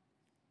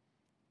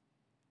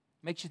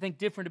 Makes you think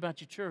different about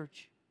your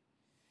church.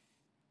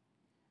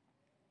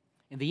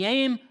 And the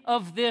aim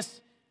of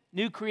this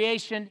new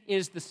creation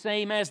is the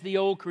same as the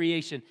old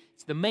creation.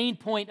 It's the main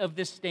point of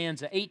this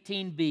stanza,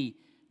 18b,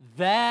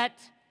 that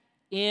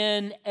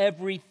in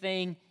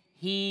everything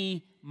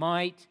He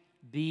might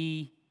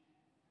be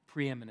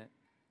preeminent.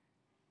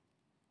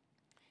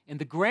 And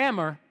the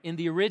grammar in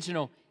the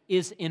original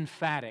is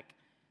emphatic.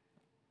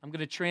 I'm going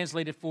to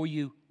translate it for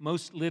you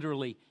most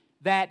literally.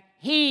 That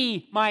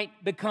He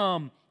might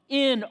become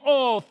in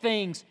all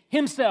things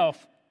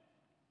Himself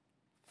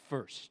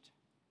first.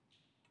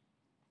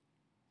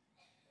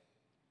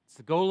 It's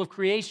the goal of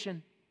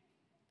creation.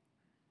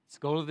 It's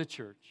the goal of the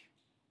church.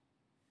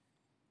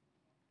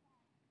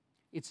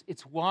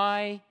 It's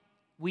why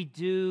we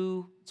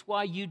do, it's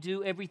why you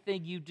do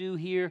everything you do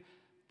here,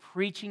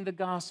 preaching the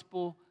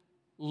gospel,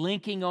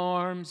 linking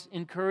arms,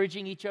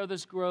 encouraging each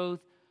other's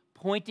growth,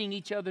 pointing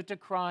each other to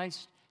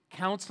Christ,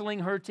 counseling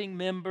hurting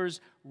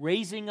members,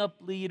 raising up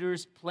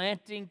leaders,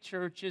 planting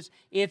churches.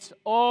 It's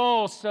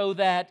all so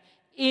that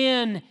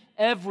in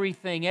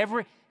everything,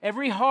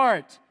 every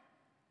heart,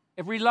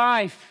 every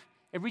life,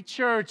 every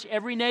church,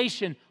 every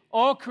nation,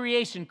 all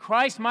creation,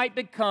 Christ might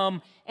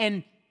become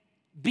and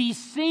be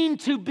seen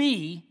to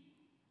be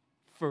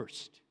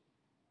first,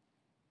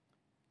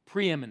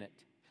 preeminent,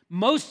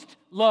 most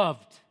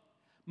loved,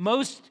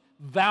 most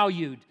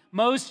valued,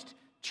 most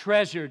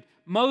treasured,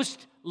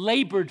 most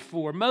labored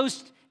for,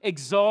 most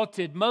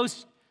exalted,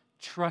 most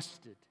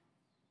trusted.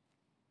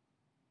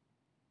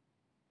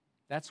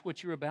 That's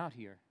what you're about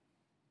here.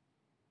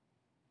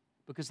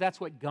 Because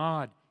that's what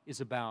God is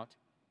about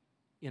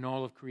in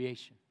all of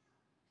creation.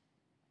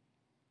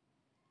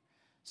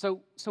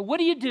 So what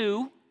do you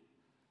do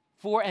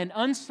for an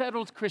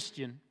unsettled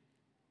Christian,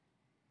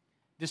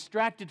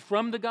 distracted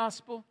from the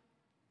gospel,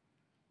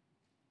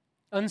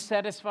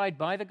 unsatisfied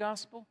by the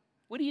gospel?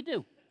 What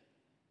do?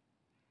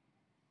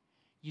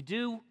 You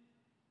do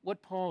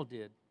what Paul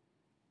did.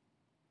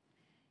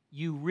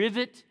 You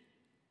rivet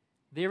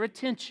their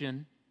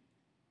attention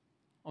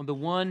on the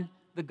one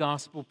the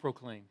gospel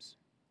proclaims.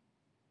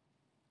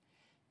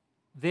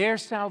 Their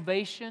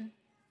salvation,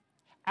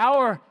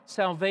 our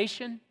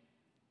salvation,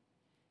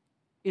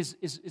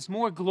 is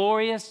more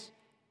glorious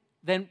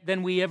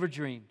than we ever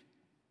dreamed.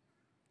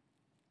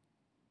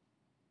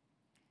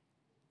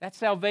 That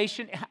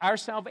salvation, our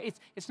salvation,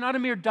 it's not a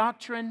mere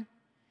doctrine.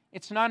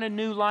 It's not a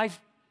new life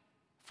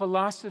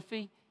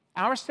philosophy.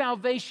 Our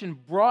salvation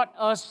brought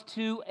us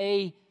to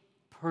a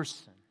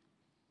person,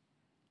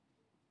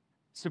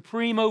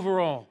 supreme over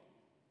all,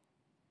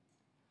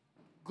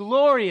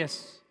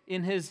 glorious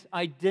in His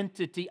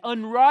identity,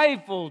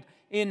 unrivaled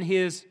in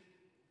His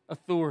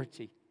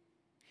authority.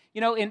 You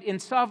know, in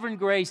Sovereign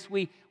Grace,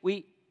 we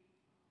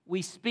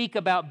speak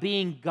about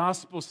being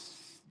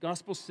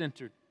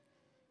gospel-centered.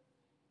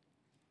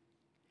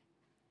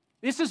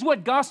 This is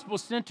what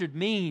gospel-centered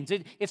means.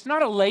 It's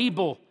not a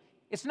label.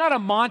 It's not a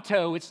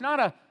motto. It's not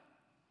a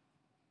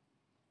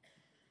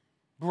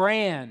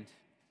brand.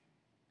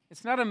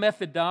 It's not a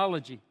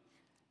methodology.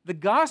 The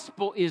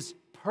gospel is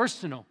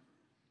personal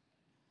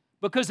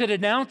because it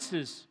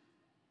announces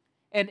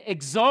and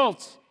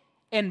exalts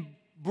and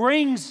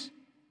brings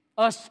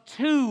us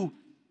to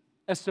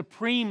a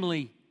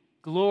supremely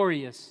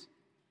glorious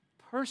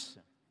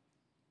person.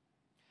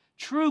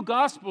 True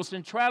gospel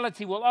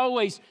centrality will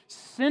always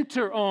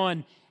center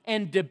on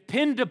and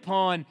depend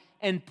upon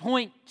and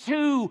point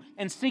to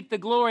and seek the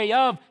glory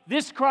of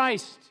this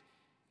Christ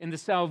and the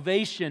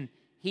salvation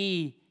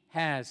He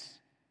has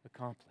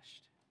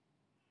accomplished.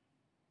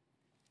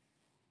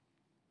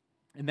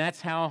 And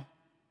that's how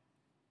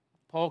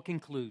Paul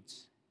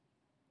concludes.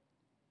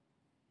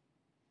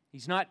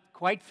 He's not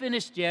quite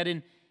finished yet.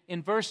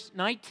 In verse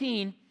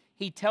 19,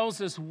 he tells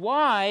us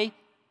why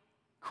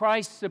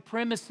Christ's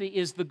supremacy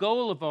is the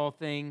goal of all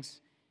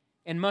things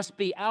and must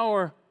be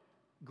our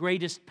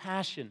greatest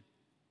passion.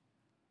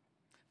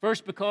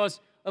 First, because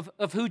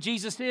of who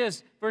Jesus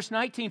is. Verse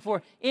 19,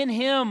 for in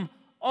Him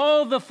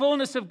all the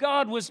fullness of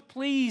God was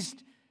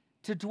pleased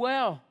to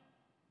dwell.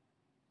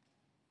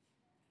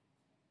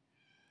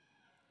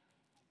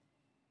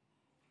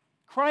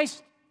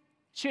 Christ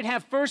should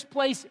have first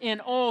place in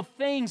all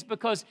things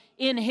because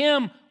in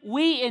Him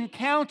we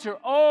encounter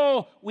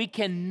all we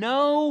can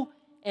know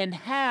and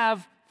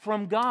have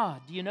from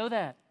God. Do you know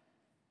that?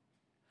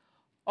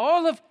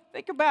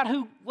 Think about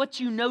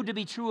what you know to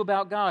be true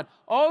about God.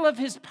 All of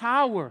His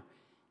power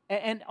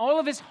and all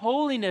of His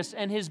holiness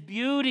and His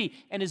beauty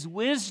and His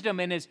wisdom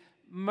and His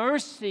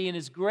mercy and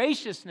His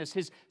graciousness,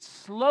 His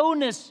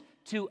slowness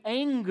to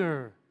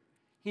anger,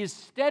 His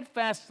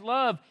steadfast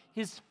love,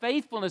 His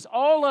faithfulness,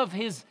 all of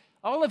His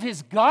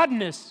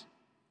godness,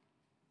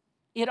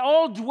 it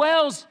all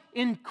dwells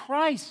in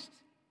Christ.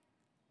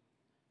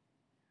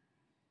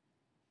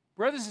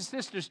 Brothers and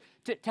sisters,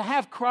 to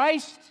have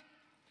Christ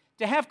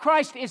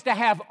is to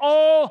have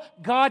all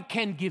God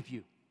can give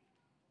you.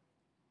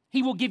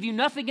 He will give you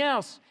nothing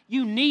else.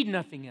 You need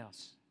nothing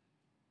else.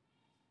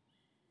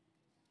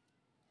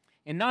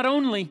 And not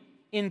only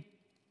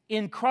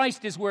in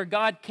Christ is where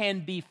God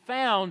can be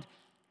found,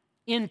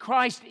 in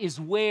Christ is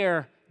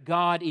where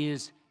God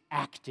is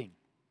acting.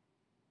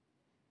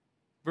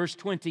 Verse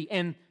 20,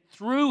 and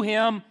through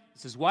Him,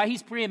 this is why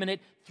He's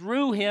preeminent,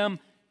 through Him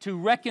to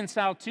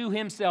reconcile to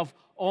Himself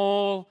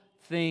all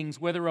things,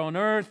 whether on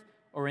earth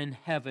or in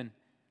heaven,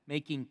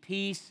 making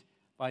peace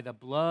by the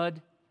blood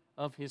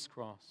of His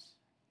cross.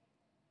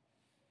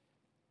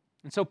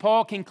 And so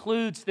Paul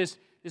concludes this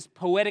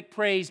poetic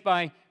praise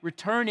by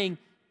returning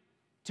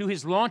to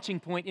his launching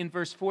point in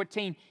verse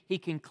 14. He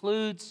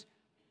concludes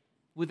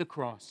with the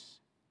cross,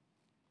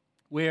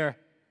 where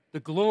the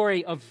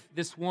glory of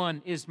this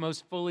one is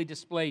most fully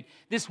displayed.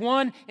 This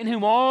one in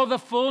whom all the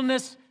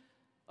fullness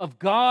of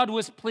God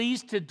was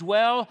pleased to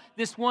dwell,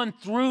 this one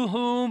through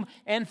whom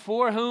and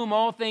for whom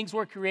all things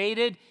were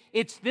created.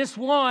 It's this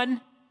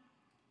one,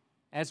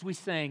 as we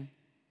sang,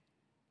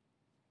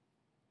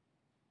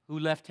 who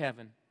left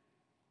heaven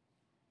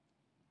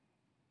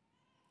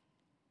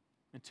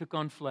and took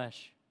on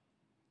flesh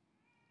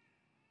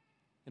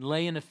and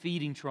lay in a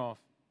feeding trough,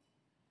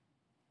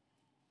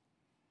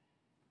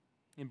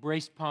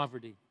 embraced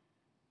poverty,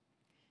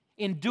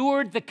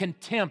 endured the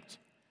contempt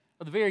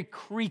of the very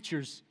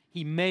creatures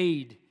He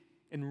made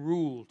and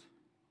ruled,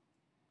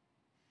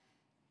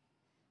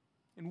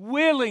 and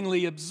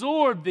willingly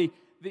absorbed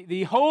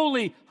the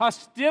holy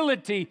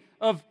hostility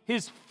of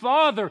His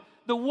Father,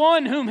 the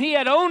one whom He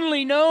had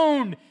only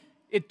known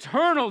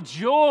eternal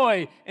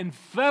joy and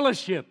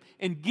fellowship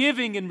and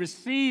giving and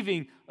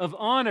receiving of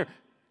honor,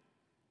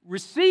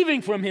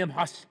 receiving from Him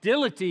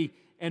hostility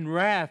and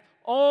wrath,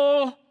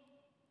 all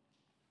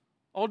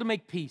to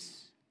make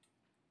peace,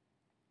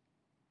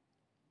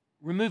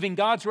 removing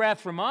God's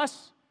wrath from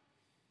us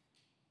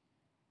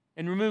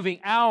and removing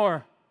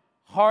our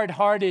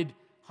hard-hearted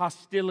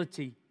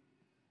hostility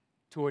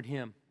toward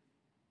Him.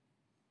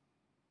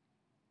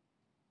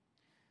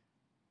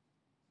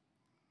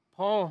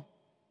 Paul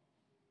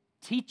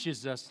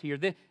teaches us here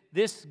that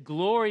this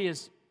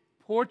glorious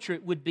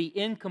portrait would be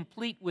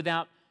incomplete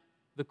without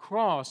the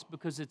cross,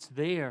 because it's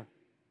there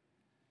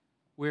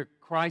where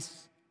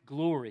Christ's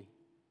glory,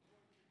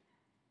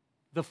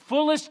 the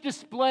fullest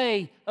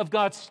display of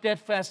God's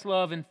steadfast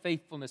love and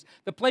faithfulness,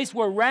 the place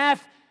where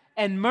wrath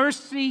and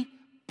mercy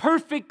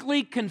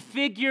perfectly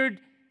configured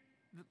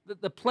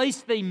the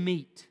place they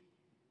meet,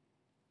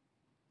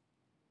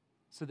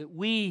 so that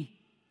we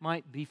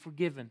might be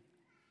forgiven.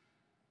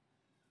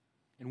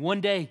 And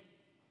one day,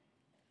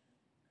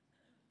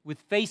 with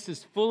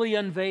faces fully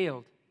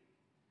unveiled,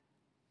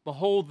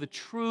 behold the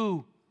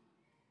true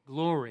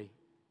glory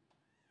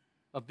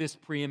of this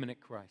preeminent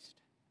Christ.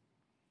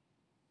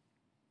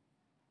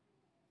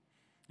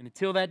 And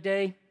until that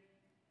day,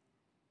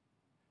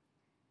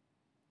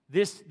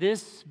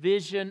 this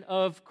vision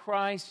of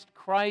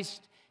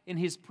Christ in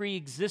His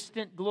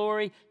pre-existent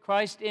glory,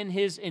 Christ in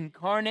His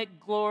incarnate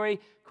glory,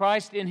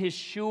 Christ in His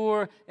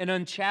sure and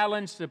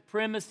unchallenged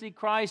supremacy,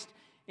 Christ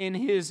in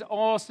His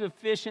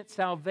all-sufficient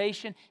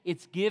salvation,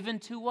 it's given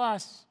to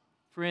us,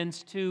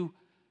 friends, to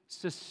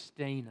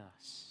sustain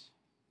us.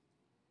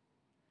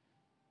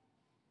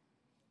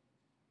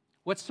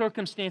 What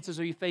circumstances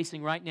are you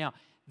facing right now?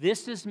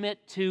 This is meant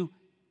to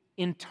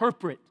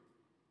interpret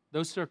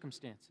those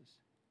circumstances.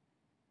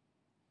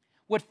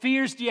 What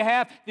fears do you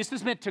have? This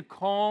is meant to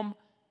calm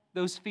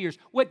those fears.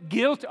 What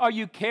guilt are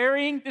you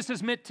carrying? This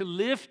is meant to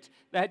lift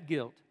that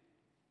guilt.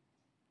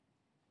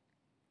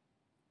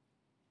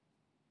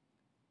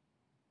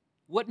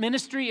 What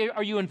ministry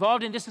are you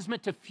involved in? This is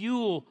meant to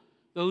fuel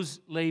those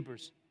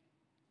labors.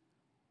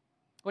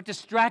 What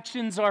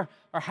distractions are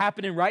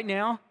happening right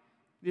now?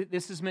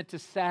 This is meant to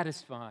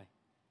satisfy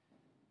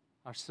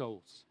our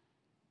souls.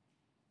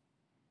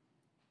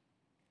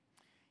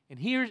 And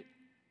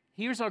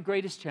here's our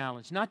greatest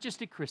challenge, not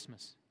just at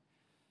Christmas.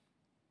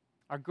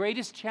 Our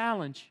greatest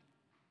challenge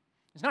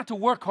is not to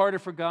work harder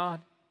for God.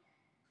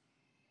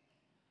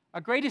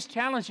 Our greatest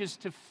challenge is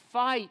to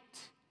fight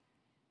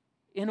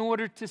in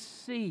order to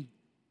see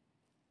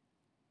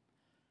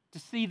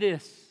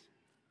this,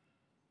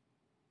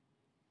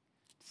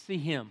 to see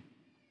Him.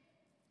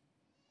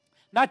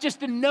 Not just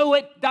to know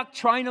it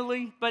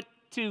doctrinally, but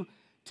to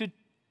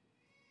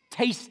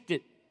taste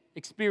it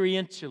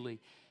experientially,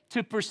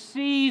 to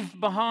perceive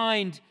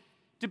behind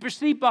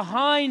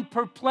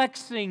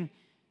perplexing,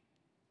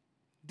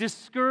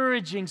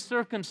 discouraging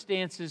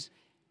circumstances,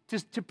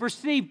 to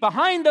perceive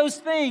behind those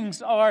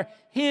things are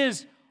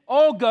His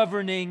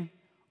all-governing,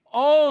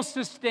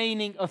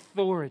 all-sustaining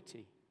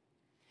authority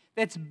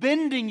that's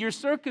bending your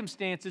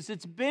circumstances,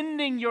 it's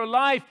bending your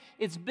life,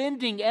 it's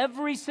bending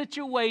every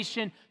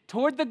situation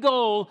toward the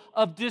goal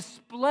of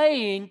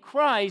displaying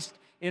Christ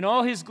in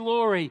all His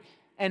glory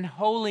and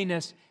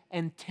holiness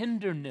and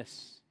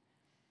tenderness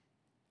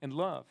and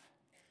love.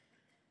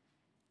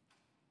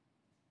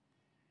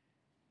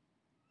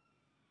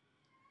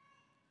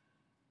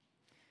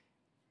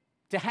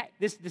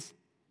 This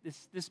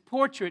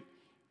portrait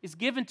is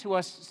given to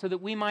us so that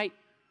we might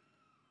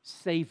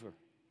savor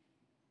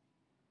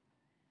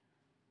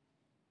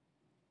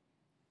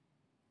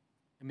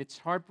amidst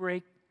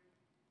heartbreak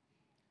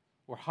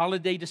or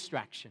holiday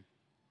distraction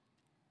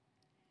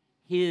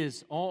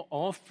His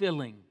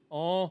all-filling,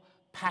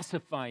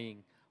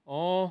 all-pacifying,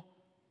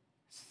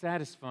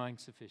 all-satisfying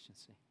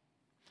sufficiency.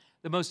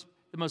 The most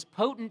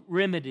potent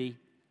remedy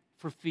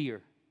for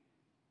fear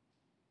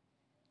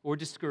or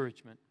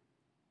discouragement,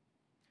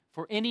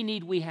 for any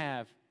need we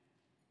have,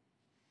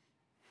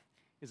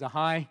 is a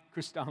high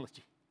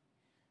Christology.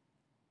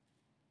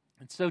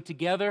 And so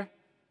together,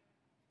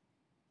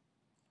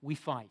 we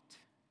fight.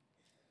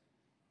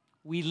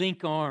 We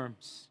link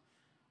arms.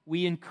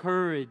 We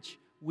encourage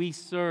we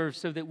serve,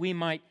 so that we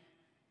might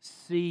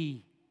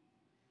see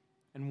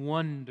and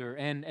wonder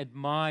and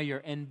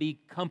admire and be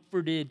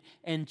comforted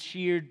and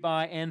cheered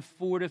by and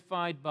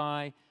fortified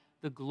by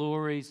the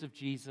glories of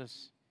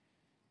Jesus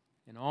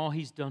and all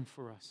He's done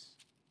for us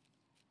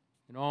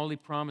and all He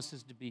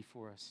promises to be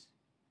for us.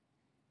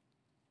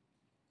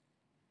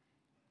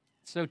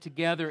 So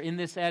together in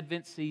this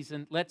Advent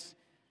season, let's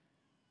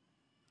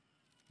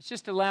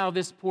just allow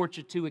this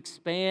portrait to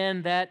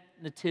expand that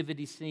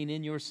nativity scene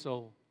in your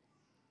soul.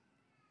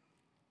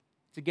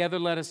 Together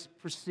let us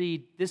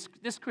proceed this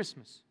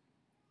Christmas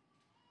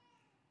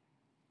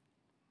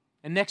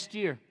and next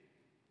year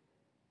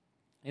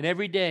and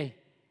every day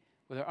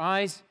with our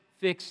eyes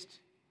fixed,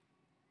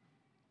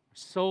 our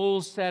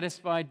souls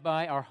satisfied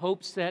by, our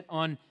hope set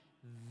on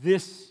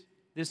this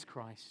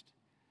Christ,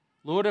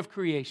 Lord of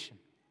creation,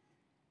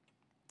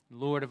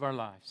 Lord of our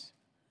lives.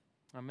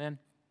 Amen.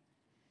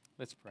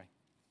 Let's pray.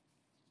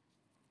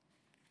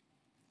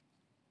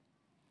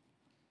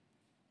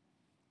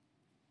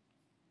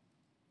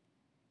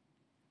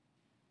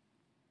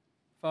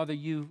 Father,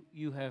 you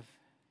have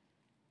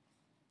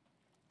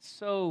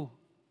so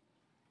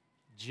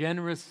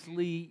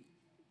generously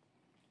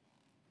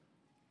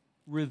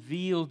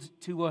revealed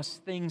to us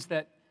things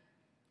that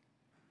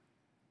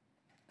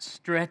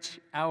stretch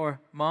our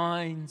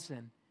minds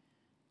and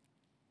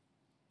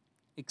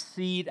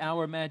exceed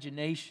our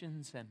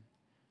imaginations. And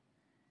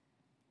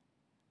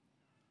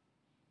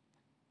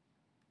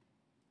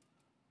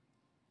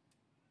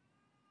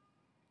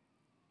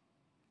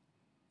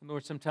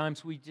Lord,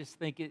 sometimes we just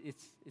think it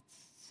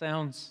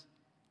sounds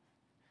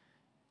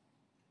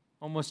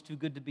almost too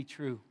good to be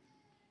true.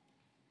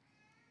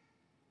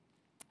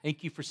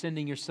 Thank you for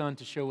sending your Son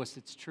to show us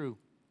it's true.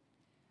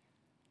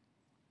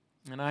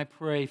 And I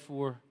pray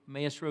for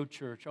Emmaus Road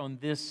Church on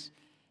this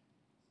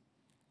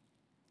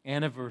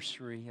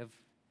anniversary of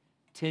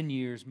 10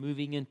 years,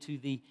 moving into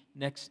the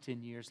next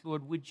 10 years.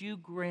 Lord, would you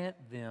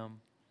grant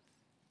them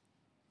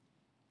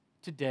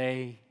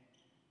today,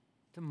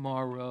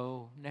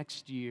 tomorrow,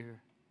 next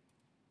year,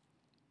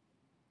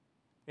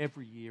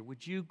 every year,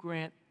 would you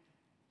grant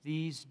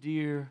these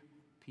dear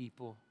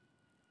people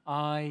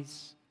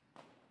eyes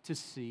to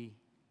see,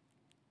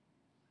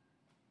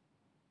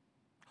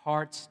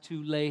 hearts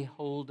to lay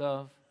hold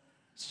of,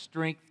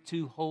 strength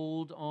to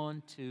hold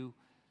on to,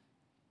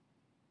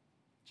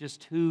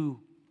 just who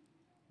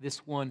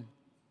this one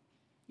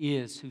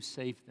is who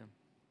saved them,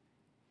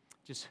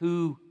 just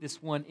who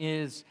this one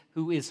is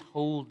who is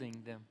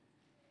holding them,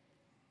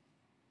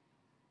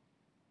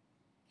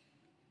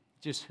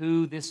 just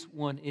who this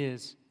one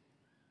is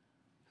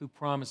who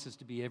promises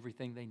to be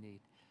everything they need.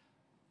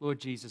 Lord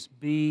Jesus,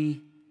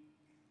 be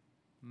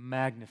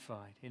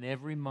magnified in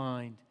every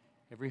mind,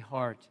 every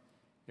heart,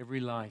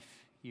 every life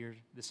here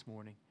this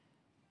morning,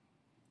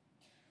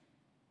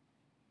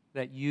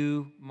 that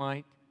you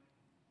might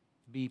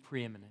be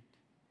preeminent,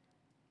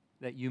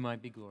 that you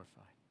might be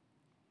glorified.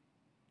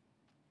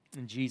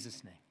 In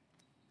Jesus' name,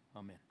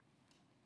 amen.